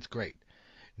 Okay, that's great.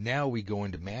 Now we go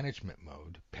into management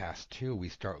mode. Pass 2, we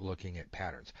start looking at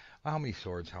patterns. How many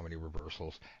swords, how many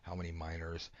reversals, how many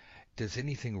minors? Does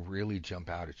anything really jump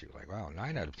out at you? Like, wow,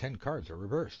 9 out of 10 cards are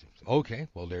reversed. Okay,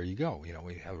 well, there you go. You know,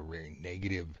 we have a very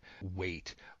negative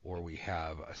weight, or we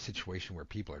have a situation where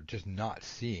people are just not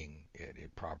seeing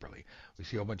it properly. We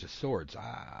see a whole bunch of swords.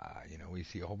 We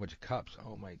see a whole bunch of cups.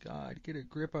 Oh my God, get a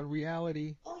grip on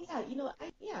reality. Oh yeah,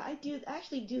 I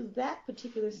actually do that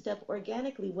particular step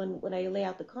organically when I lay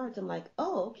out the cards. I'm like,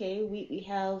 oh, okay, we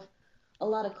have a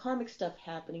lot of karmic stuff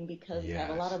happening because we have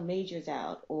a lot Yes. of majors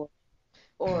out, or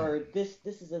this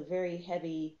is a very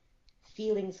heavy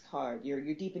feelings card. You're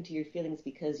deep into your feelings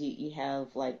because you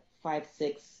have like 5,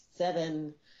 6,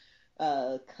 7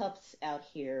 cups out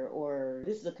here, or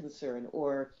this is a concern,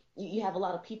 or you have a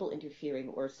lot of people interfering,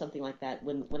 or something like that.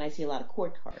 When I see a lot of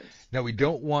court cards. Now we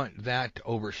don't want that to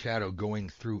overshadow going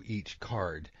through each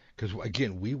card, because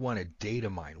again, we want to data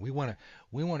mine. We want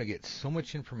to get so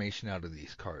much information out of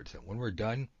these cards that when we're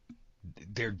done,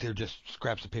 they're just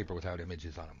scraps of paper without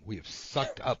images on them. We have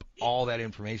sucked up all that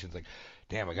information. It's like,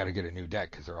 damn, I got to get a new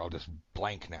deck because they're all just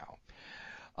blank now.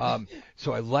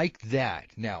 So I like that.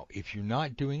 Now, if you're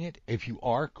not doing it, if you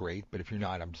are, great. But if you're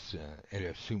not, I'm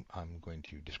going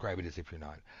to describe it as if you're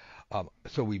not.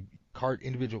 So we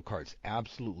individual cards,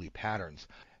 absolutely patterns.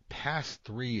 Pass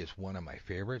 3 is one of my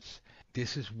favorites.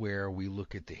 This is where we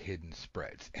look at the hidden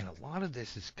spreads, and a lot of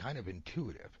this is kind of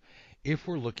intuitive. If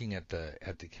we're looking at the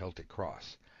Celtic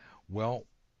cross, well,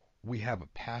 we have a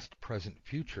past, present,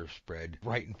 future spread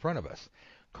right in front of us.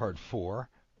 Card 4,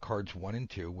 cards 1 and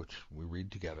 2, which we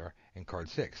read together, and card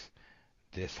 6.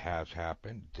 This has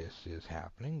happened, this is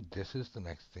happening, this is the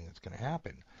next thing that's going to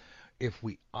happen. if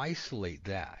we isolate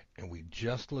that and we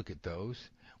just look at those,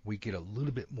 we get a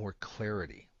little bit more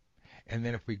clarity. And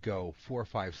then if we go 4,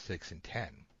 5, 6, and 10,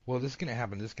 well, this is going to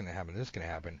happen, this is going to happen, this is going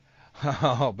to happen.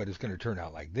 Oh, but it's going to turn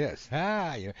out like this.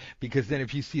 Because then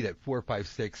if you see that 4, 5,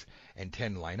 6, and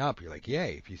 10 line up, you're like,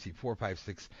 yay. If you see 4, 5,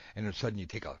 6, and all of a sudden you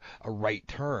take a right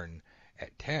turn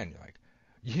at 10, you're like,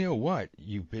 you know what?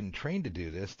 You've been trained to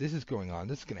do this. This is going on.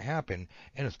 This is going to happen,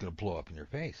 and it's going to blow up in your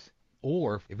face.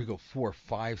 Or if we go 4,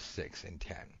 5, 6, and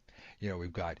 10,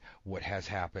 we've got what has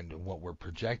happened and what we're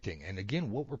projecting. And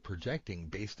again, what we're projecting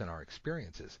based on our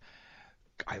experiences.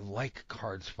 I like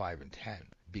cards 5 and 10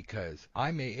 because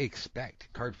I may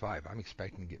expect card 5, I'm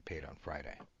expecting to get paid on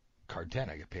Friday. Card 10,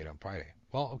 I get paid on Friday.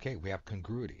 Well, okay, we have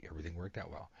congruity. Everything worked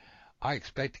out well. I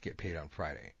expect to get paid on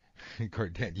Friday.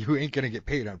 Card 10, you ain't going to get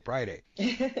paid on Friday.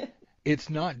 It's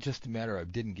not just a matter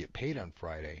of didn't get paid on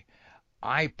Friday.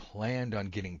 I planned on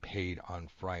getting paid on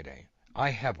Friday.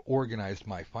 I have organized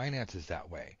my finances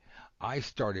that way. I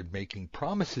started making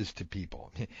promises to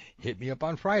people. Hit me up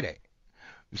on Friday.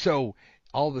 So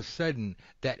all of a sudden,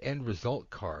 that end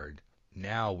result card,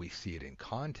 now we see it in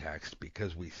context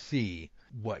because we see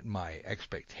what my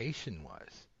expectation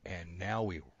was. And now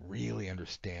we really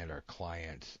understand our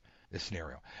clients, the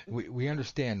scenario. We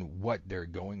understand what they're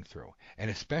going through. And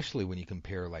especially when you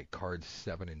compare like cards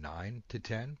 7 and 9 to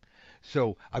 10.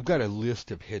 So I've got a list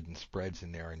of hidden spreads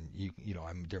in there, and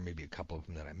there may be a couple of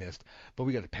them that I missed, but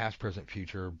we got the past, present,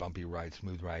 future, bumpy ride,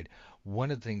 smooth ride.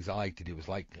 One of the things I like to do is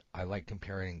I like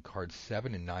comparing cards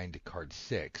 7 and 9 to card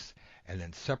 6, and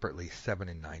then separately 7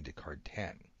 and 9 to card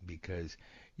 10, because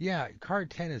card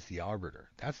 10 is the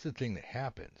arbiter. That's the thing that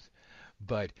happens.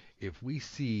 But if we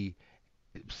see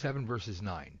 7 versus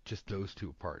 9, just those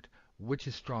two apart, which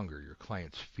is stronger, your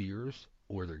client's fears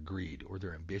or their greed, or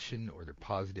their ambition, or their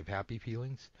positive happy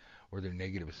feelings, or their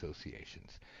negative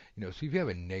associations? So if you have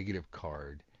a negative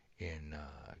card in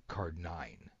card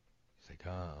 9, it's like,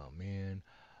 oh man,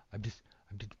 I'm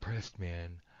depressed,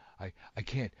 man. I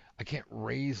can't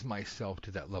raise myself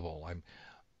to that level.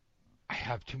 I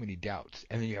have too many doubts.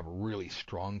 And then you have a really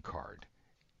strong card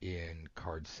in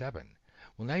card 7.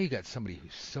 Well, now you got somebody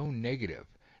who's so negative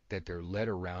that they're led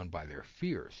around by their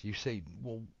fears. You say,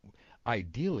 well,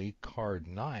 ideally, card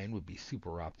 9 would be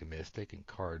super optimistic and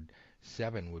card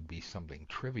 7 would be something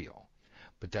trivial.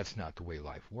 But that's not the way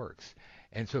life works.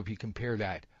 And so if you compare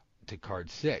that to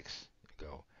card 6, you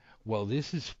go, well,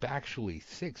 this is factually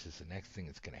 6 is the next thing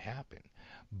that's going to happen.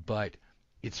 But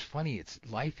it's funny,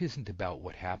 life isn't about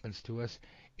what happens to us,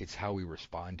 it's how we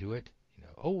respond to it.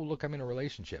 Oh, look, I'm in a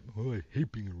relationship. Oh, I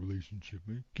hate being in a relationship.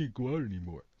 I can't go out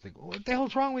anymore. It's like, what the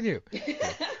hell's wrong with you?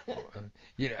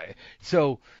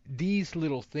 So these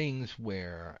little things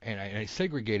where, and I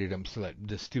segregated them so that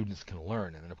the students can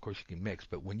learn, and then of course you can mix.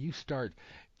 But when you start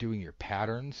doing your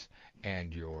patterns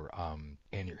and your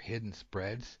hidden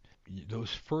spreads,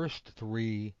 those first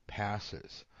 3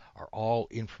 passes are all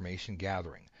information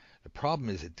gathering. The problem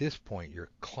is at this point your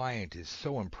client is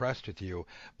so impressed with you,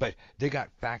 but they got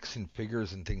facts and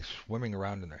figures and things swimming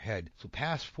around in their head. So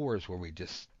pass 4 is where we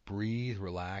just breathe,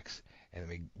 relax, and then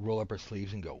we roll up our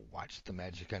sleeves and go, watch the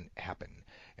magic happen.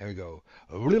 And we go,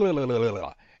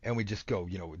 and we just go,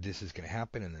 this is going to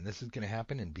happen, and then this is going to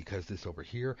happen, and because this over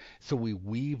here. So we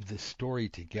weave the story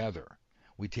together.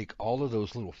 We take all of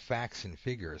those little facts and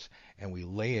figures and we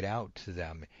lay it out to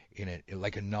them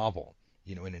like a novel,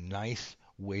 in a nice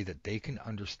way that they can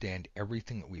understand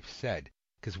everything that we've said,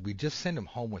 because we just send them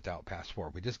home without past 4.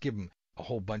 We just give them a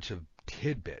whole bunch of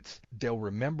tidbits. They'll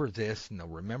remember this and they'll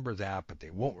remember that, but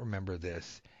they won't remember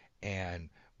this, and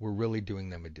we're really doing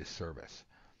them a disservice.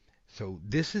 So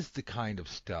this is the kind of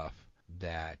stuff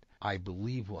that I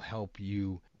believe will help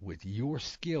you with your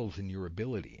skills and your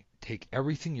ability. Take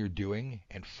everything you're doing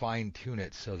and fine tune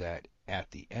it so that at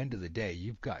the end of the day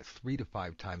you've got 3 to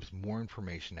 5 times more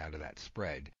information out of that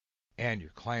spread. And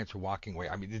your clients are walking away.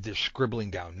 I mean, they're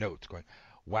scribbling down notes going,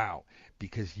 wow,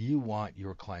 because you want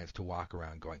your clients to walk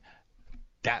around going,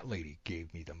 that lady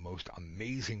gave me the most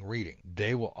amazing reading.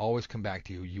 They will always come back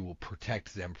to you. You will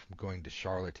protect them from going to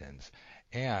charlatans,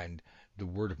 and the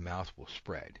word of mouth will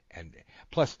spread. And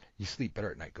plus, you sleep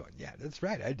better at night going, yeah, that's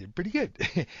right, I did pretty good.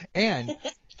 And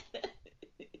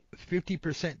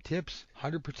 50% tips,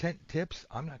 100% tips,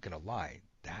 I'm not going to lie.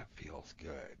 That feels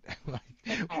good.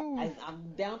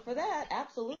 I'm down for that.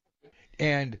 Absolutely.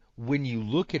 And when you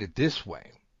look at it this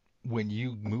way, when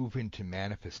you move into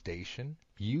manifestation,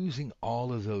 using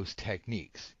all of those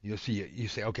techniques, you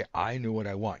say, okay, I know what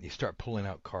I want. You start pulling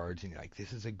out cards, and you're like,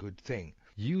 this is a good thing.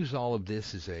 Use all of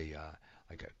this as a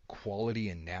quality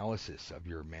analysis of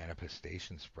your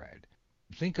manifestation spread.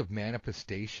 Think of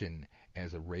manifestation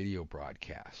as a radio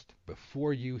broadcast.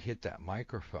 Before you hit that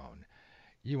microphone,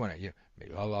 you want to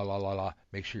la la la la la.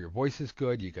 Make sure your voice is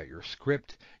good. You got your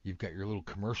script. You've got your little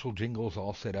commercial jingles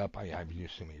all set up. I'm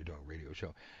assuming you're doing a radio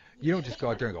show. You don't just go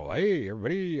out there and go, "Hey,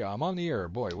 everybody, I'm on the air.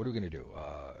 Boy, what are we gonna do?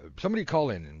 Somebody call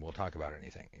in and we'll talk about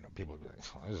anything." People are like,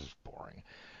 oh, "This is boring."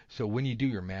 So when you do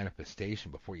your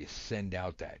manifestation before you send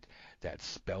out that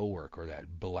spell work or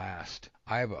that blast,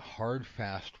 I have a hard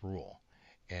fast rule,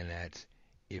 and that's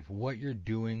if what you're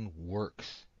doing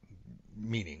works,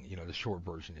 meaning, the short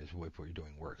version is what you're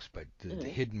doing works, but the Mm-hmm.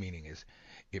 hidden meaning is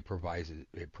it provides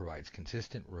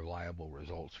consistent, reliable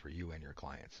results for you and your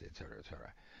clients, et cetera, et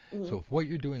cetera. Mm-hmm. So if what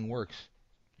you're doing works,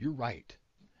 you're right.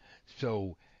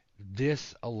 So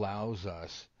this allows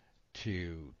us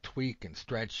to tweak and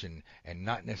stretch and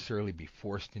not necessarily be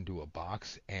forced into a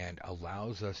box, and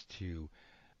allows us to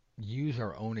use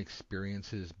our own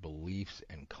experiences, beliefs,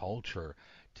 and culture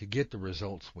to get the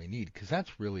results we need. Because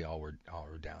that's really all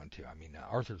we're down to. I mean,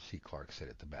 Arthur C. Clarke said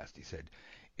it the best. He said,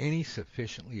 "Any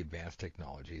sufficiently advanced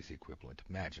technology is equivalent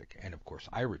to magic." And of course,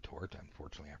 I retort,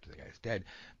 unfortunately, after the guy's dead,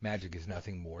 magic is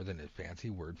nothing more than a fancy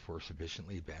word for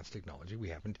sufficiently advanced technology we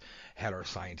haven't had our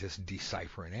scientists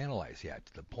decipher and analyze yet.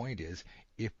 The point is,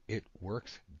 if it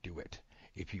works, do it.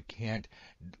 If you can't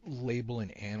label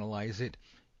and analyze it,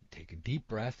 take a deep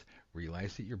breath,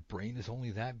 realize that your brain is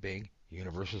only that big, the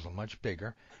universe is much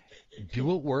bigger. Do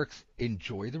what works,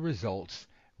 enjoy the results,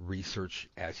 research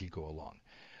as you go along.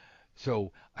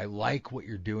 So I like what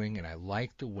you're doing, and I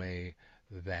like the way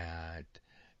that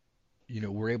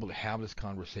we're able to have this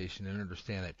conversation and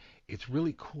understand that it's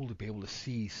really cool to be able to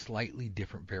see slightly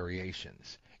different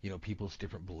variations, people's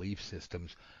different belief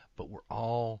systems, but we're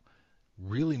all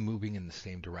really moving in the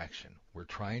same direction. We're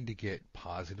trying to get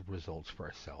positive results for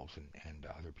ourselves and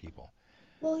other people.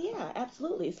 Well, yeah,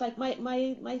 absolutely. It's like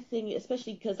my thing,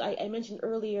 especially because I mentioned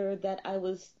earlier that I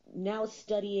was now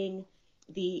studying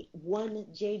the one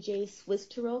JJ Swiss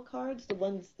Tarot cards, the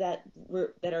ones that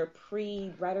are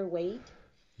pre-Rider Waite,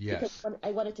 because Yes.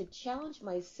 I wanted to challenge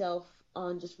myself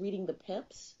on just reading the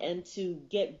pips and to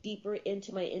get deeper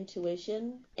into my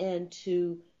intuition and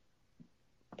to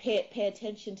pay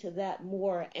attention to that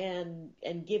more and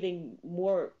giving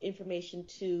more information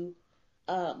to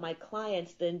my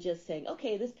clients than just saying,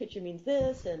 okay, this picture means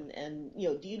this, and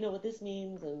do you know what this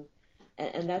means,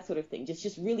 and that sort of thing.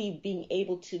 Just really being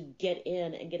able to get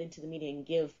in and get into the meeting and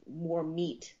give more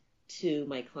meat to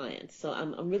my clients. So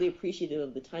I'm really appreciative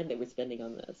of the time that we're spending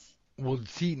on this. Well,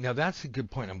 see, now that's a good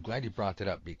point. I'm glad you brought that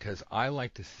up because I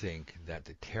like to think that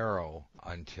the tarot,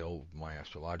 until my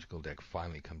astrological deck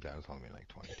finally comes out, it's only been like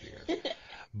 22 years.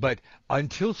 But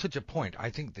until such a point, I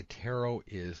think the tarot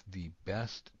is the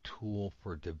best tool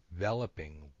for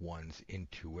developing one's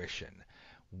intuition.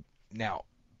 Now,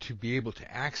 to be able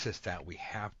to access that, we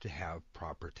have to have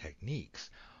proper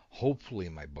techniques. Hopefully,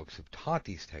 my books have taught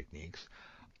these techniques,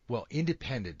 well,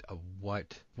 independent of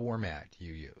what format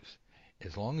you use.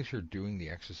 As long as you're doing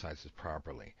the exercises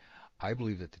properly, I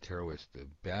believe that the tarot is the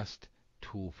best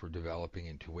tool for developing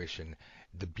intuition.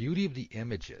 The beauty of the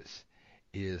images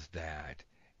is that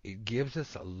it gives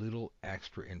us a little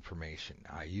extra information.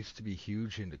 I used to be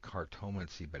huge into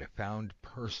cartomancy, but I found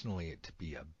personally it to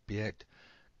be a bit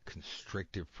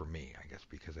constrictive for me, I guess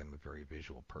because I'm a very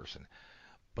visual person.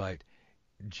 But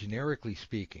generically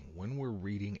speaking, when we're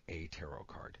reading a tarot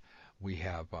card, we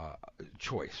have a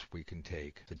choice. We can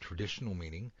take the traditional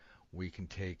meaning, we can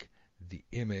take the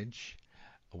image,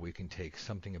 we can take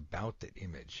something about that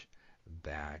image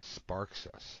that sparks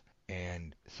us.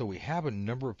 And so we have a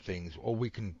number of things, or we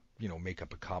can, make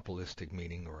up a Kabbalistic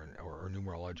meaning or a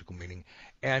numerological meaning.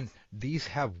 And these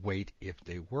have weight if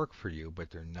they work for you,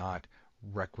 but they're not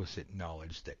requisite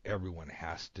knowledge that everyone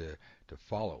has to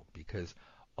follow. Because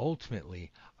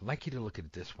ultimately, I'd like you to look at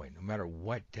it this way. No matter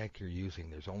what deck you're using,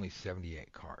 there's only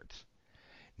 78 cards.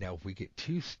 Now, if we get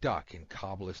too stuck in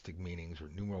Kabbalistic meanings or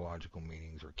numerological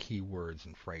meanings or keywords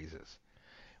and phrases,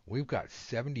 we've got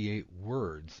 78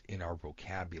 words in our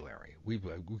vocabulary. We've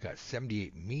got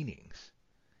 78 meanings.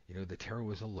 The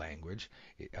tarot is a language.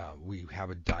 We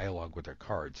have a dialogue with our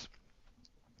cards.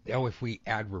 Now, if we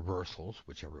add reversals,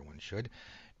 which everyone should,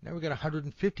 now we've got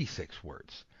 156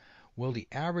 words. Well, the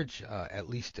average, at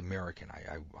least American,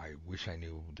 I wish I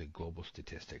knew the global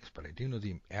statistics, but I do know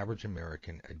the average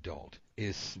American adult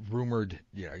is rumored,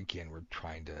 again, we're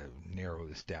trying to narrow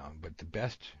this down, but the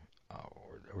best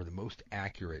or the most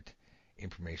accurate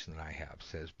information that I have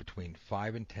says between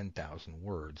 5 and 10,000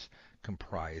 words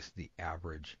comprise the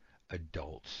average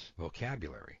adult's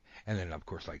vocabulary. And then, of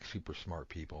course, like super smart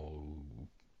people who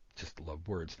just love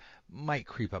words might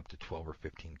creep up to 12 or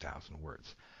 15,000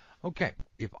 words. Okay,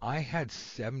 if I had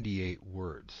 78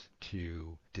 words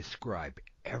to describe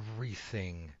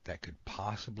everything that could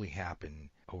possibly happen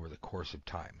over the course of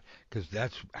time, because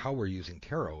that's how we're using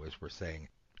tarot, is we're saying,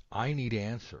 I need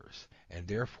answers, and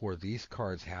therefore these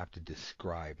cards have to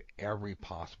describe every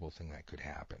possible thing that could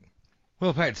happen. Well,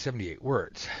 if I had 78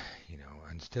 words,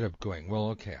 instead of going, well,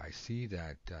 okay, I see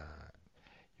that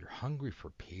you're hungry for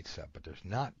pizza, but there's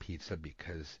not pizza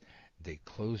because they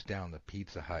closed down the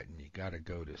Pizza Hut and you got to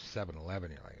go to 7-Eleven.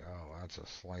 You're like, oh, that's a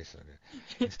slice of it.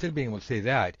 Instead of being able to say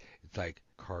that, it's like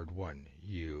card one,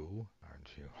 you, aren't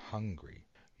you hungry?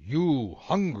 You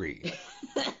hungry.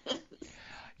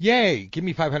 Yay, give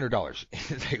me $500.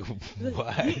 It's like,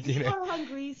 what? You are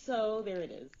hungry, so there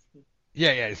it is.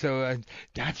 Yeah. So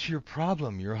that's your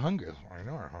problem. You're hungry. I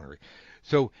know I'm hungry.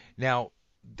 So now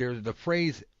there's the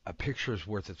phrase "a picture's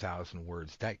worth 1,000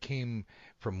 words." That came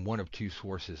from one of two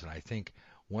sources, and I think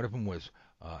one of them was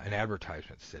an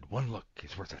advertisement that said one look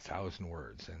is worth 1,000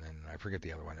 words, and then I forget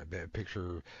the other one. A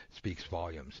picture speaks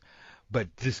volumes. But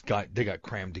they got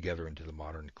crammed together into the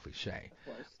modern cliche.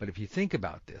 Of course. But if you think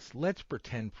about this, let's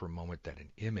pretend for a moment that an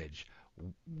image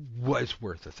was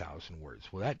worth 1,000 words.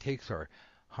 Well, that takes our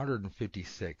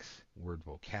 156 word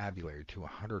vocabulary to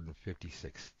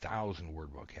 156,000 word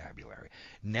vocabulary.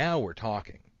 Now we're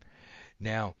talking.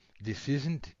 Now, this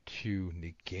isn't to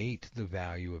negate the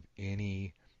value of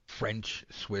any French,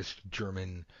 Swiss,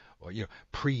 German, or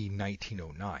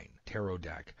pre-1909 tarot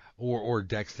deck, or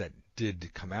decks that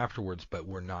did come afterwards but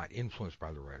were not influenced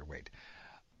by the Rider-Waite.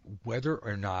 Whether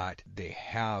or not they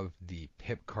have the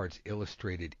pip cards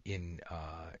illustrated in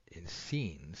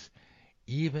scenes,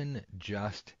 even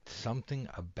just something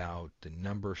about the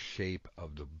number shape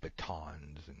of the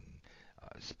batons and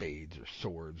spades or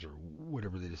swords or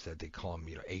whatever it is that they call them,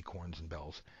 acorns and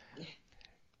bells.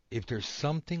 If there's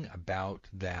something about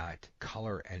that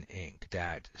color and ink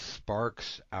that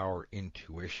sparks our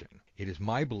intuition, it is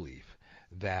my belief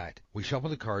that we shuffle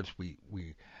the cards.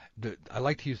 I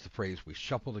like to use the phrase, we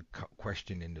shuffle the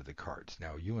question into the cards.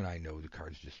 Now, you and I know the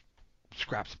cards just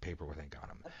scraps of paper with ink on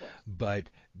them. But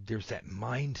there's that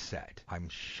mindset. I'm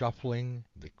shuffling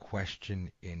the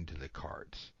question into the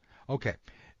cards. Okay,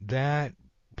 that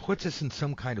puts us in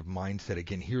some kind of mindset.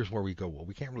 Again, here's where we go, well,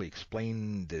 we can't really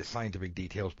explain the scientific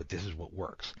details, but this is what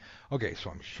works. Okay, so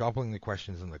I'm shuffling the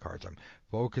questions in the cards. I'm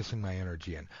focusing my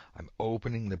energy in. I'm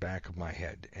opening the back of my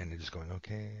head and just going,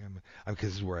 okay, because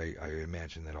this is where I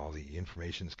imagine that all the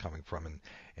information is coming from, and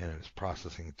it's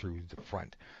processing through the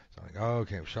front. So I'm like,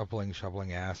 okay, I'm shuffling,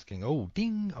 asking, oh,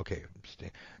 ding, okay.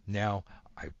 Now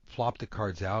I flop the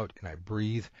cards out and I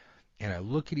breathe and I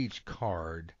look at each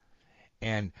card,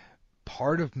 and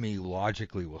part of me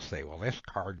logically will say, well, this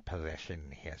card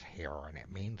possession has here, and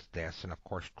it means this, and of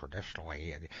course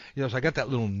traditionally, and so I got that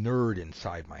little nerd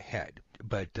inside my head.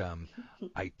 But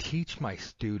I teach my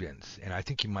students, and I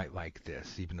think you might like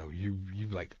this, even though you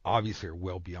like obviously are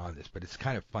well beyond this, but it's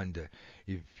kind of fun to,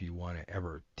 if you want to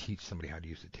ever teach somebody how to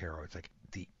use the tarot, it's like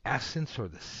the essence or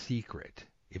the secret.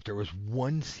 If there was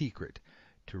one secret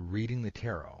to reading the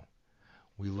tarot,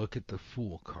 we look at the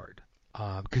Fool card.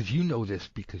 Because you know this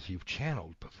because you've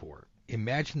channeled before.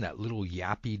 Imagine that little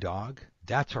yappy dog.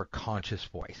 That's our conscious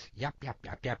voice. Yap, yap,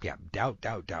 yap, yap, yap. Doubt,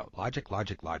 doubt, doubt. Logic,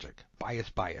 logic, logic. Bias,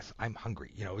 bias. I'm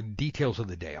hungry. Details of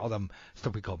the day. All them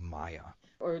stuff we call Maya.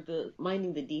 Or the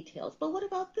minding the details. But what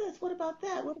about this? What about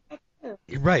that? What about that?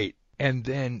 Right. And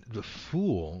then the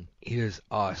Fool is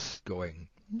us going,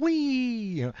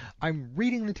 wee! I'm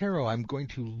reading the tarot. I'm going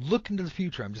to look into the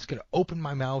future. I'm just going to open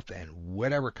my mouth and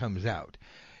whatever comes out.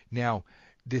 Now,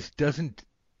 this doesn't,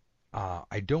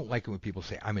 I don't like it when people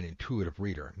say I'm an intuitive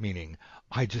reader, meaning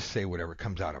I just say whatever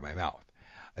comes out of my mouth.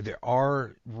 There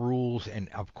are rules, and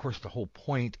of course the whole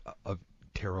point of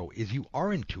tarot is you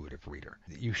are an intuitive reader.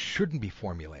 You shouldn't be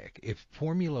formulaic. If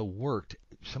formula worked,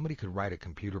 somebody could write a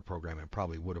computer program, and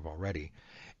probably would have already,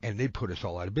 and they'd put us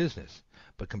all out of business.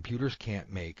 But computers can't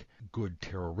make good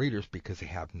tarot readers because they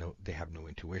have no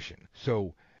intuition.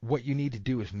 So what you need to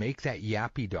do is make that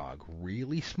yappy dog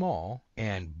really small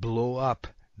and blow up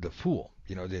the Fool.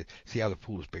 See how the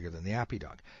Fool is bigger than the yappy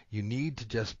dog. You need to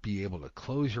just be able to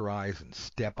close your eyes and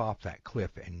step off that cliff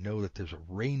and know that there's a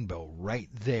rainbow right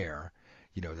there,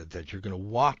 that you're going to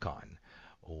walk on.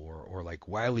 Or like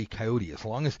Wile E. Coyote, as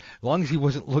long as he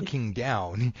wasn't looking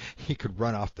down, he could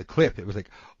run off the cliff. It was like,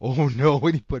 oh no,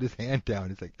 when he put his hand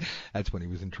down, it's like, that's when he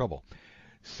was in trouble.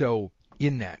 So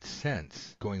in that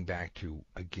sense, going back to,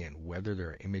 again, whether there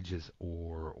are images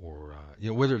or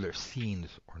whether they're scenes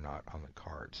or not on the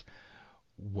cards,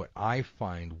 what I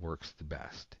find works the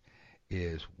best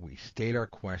is we state our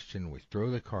question, we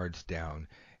throw the cards down,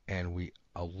 and we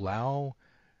allow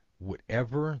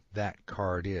whatever that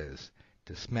card is,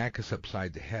 to smack us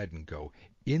upside the head and go,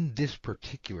 in this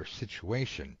particular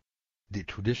situation, the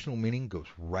traditional meaning goes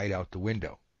right out the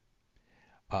window.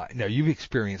 Now, you've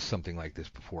experienced something like this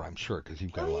before, I'm sure, because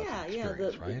you've got Oh lots of yeah.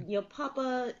 experience, right?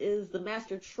 Papa is the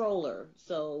master troller.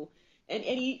 So, and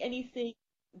anything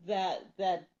that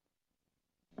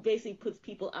basically puts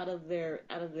people out of their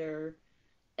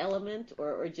element,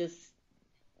 or just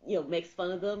makes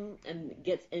fun of them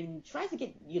and tries to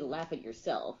get you to laugh at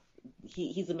yourself.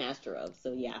 He's a master of.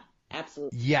 So yeah,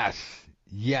 absolutely. Yes,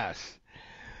 yes.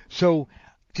 So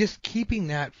just keeping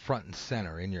that front and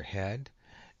center in your head,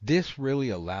 this really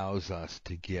allows us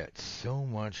to get so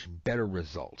much better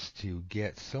results, to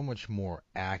get so much more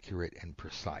accurate and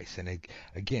precise. And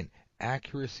again,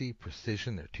 accuracy,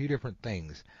 precision, they're two different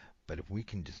things, but if we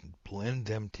can just blend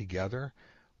them together,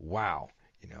 wow,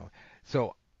 you know.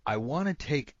 So I want to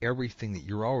take everything that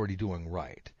you're already doing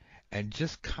right and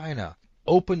just kind of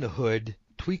open the hood,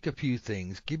 tweak a few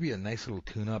things, give you a nice little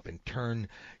tune up, and turn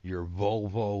your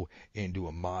Volvo into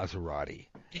a Maserati.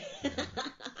 You know?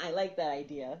 I like that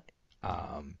idea.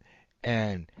 Um,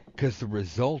 and because the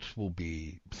results will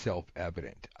be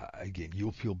self-evident. Again,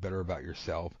 you'll feel better about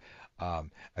yourself. As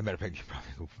a matter of fact, you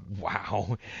probably go,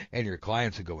 wow, and your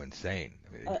clients will go insane.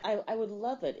 I mean, I would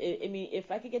love it. I mean,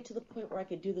 if I could get to the point where I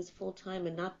could do this full time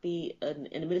and not be an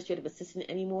administrative assistant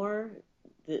anymore,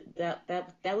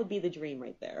 that would be the dream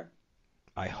right there.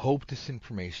 I hope this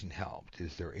information helped.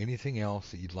 Is there anything else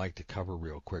that you'd like to cover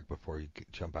real quick before you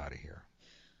jump out of here?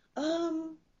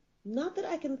 Um, Not that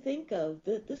I can think of.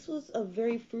 This was a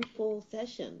very fruitful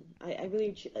session. I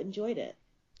really enjoyed it.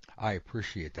 I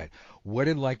appreciate that. What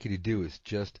I'd like you to do is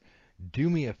just do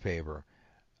me a favor.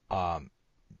 Um,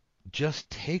 just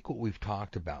take what we've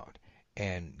talked about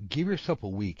and give yourself a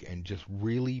week and just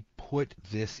really put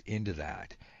this into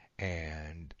that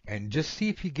and just see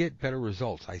if you get better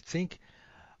results. I think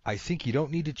you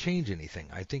don't need to change anything.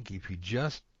 I think if you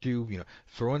just do,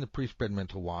 throw in the pre-spread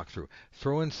mental walkthrough,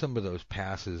 throw in some of those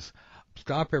passes,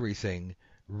 stop everything,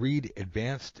 read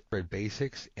advanced spread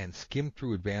basics, and skim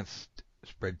through advanced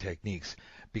spread techniques.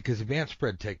 Because advanced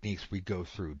spread techniques, we go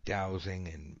through dowsing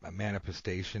and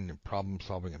manifestation and problem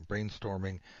solving and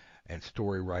brainstorming and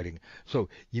story writing. So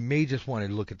you may just want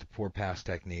to look at the four pass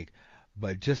technique,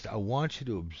 but just I want you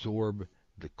to absorb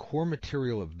the core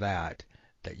material of that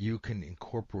you can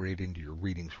incorporate into your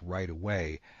readings right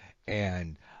away.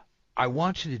 And I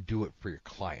want you to do it for your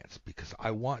clients because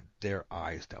I want their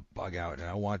eyes to bug out and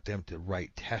I want them to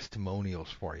write testimonials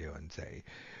for you and say,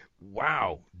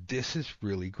 wow, this is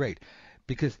really great.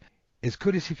 Because as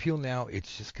good as you feel now,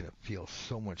 it's just going to feel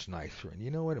so much nicer. And you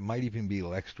know what? It might even be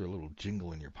an extra little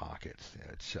jingle in your pockets.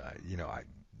 It's,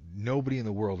 nobody in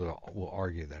the world will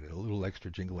argue that a little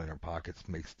extra jingle in our pockets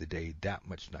makes the day that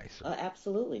much nicer.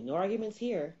 Absolutely. No arguments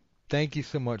here. Thank you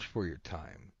so much for your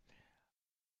time.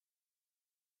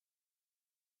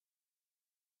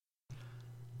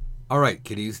 All right,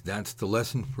 kiddies, that's the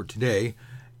lesson for today.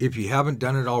 If you haven't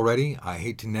done it already, I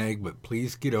hate to nag, but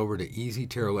please get over to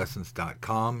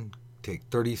easytarotlessons.com, take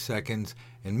 30 seconds,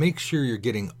 and make sure you're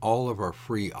getting all of our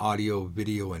free audio,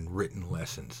 video, and written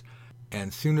lessons.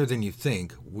 And sooner than you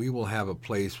think, we will have a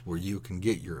place where you can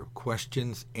get your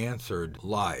questions answered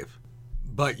live.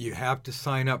 But you have to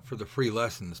sign up for the free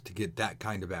lessons to get that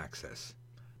kind of access.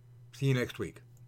 See you next week.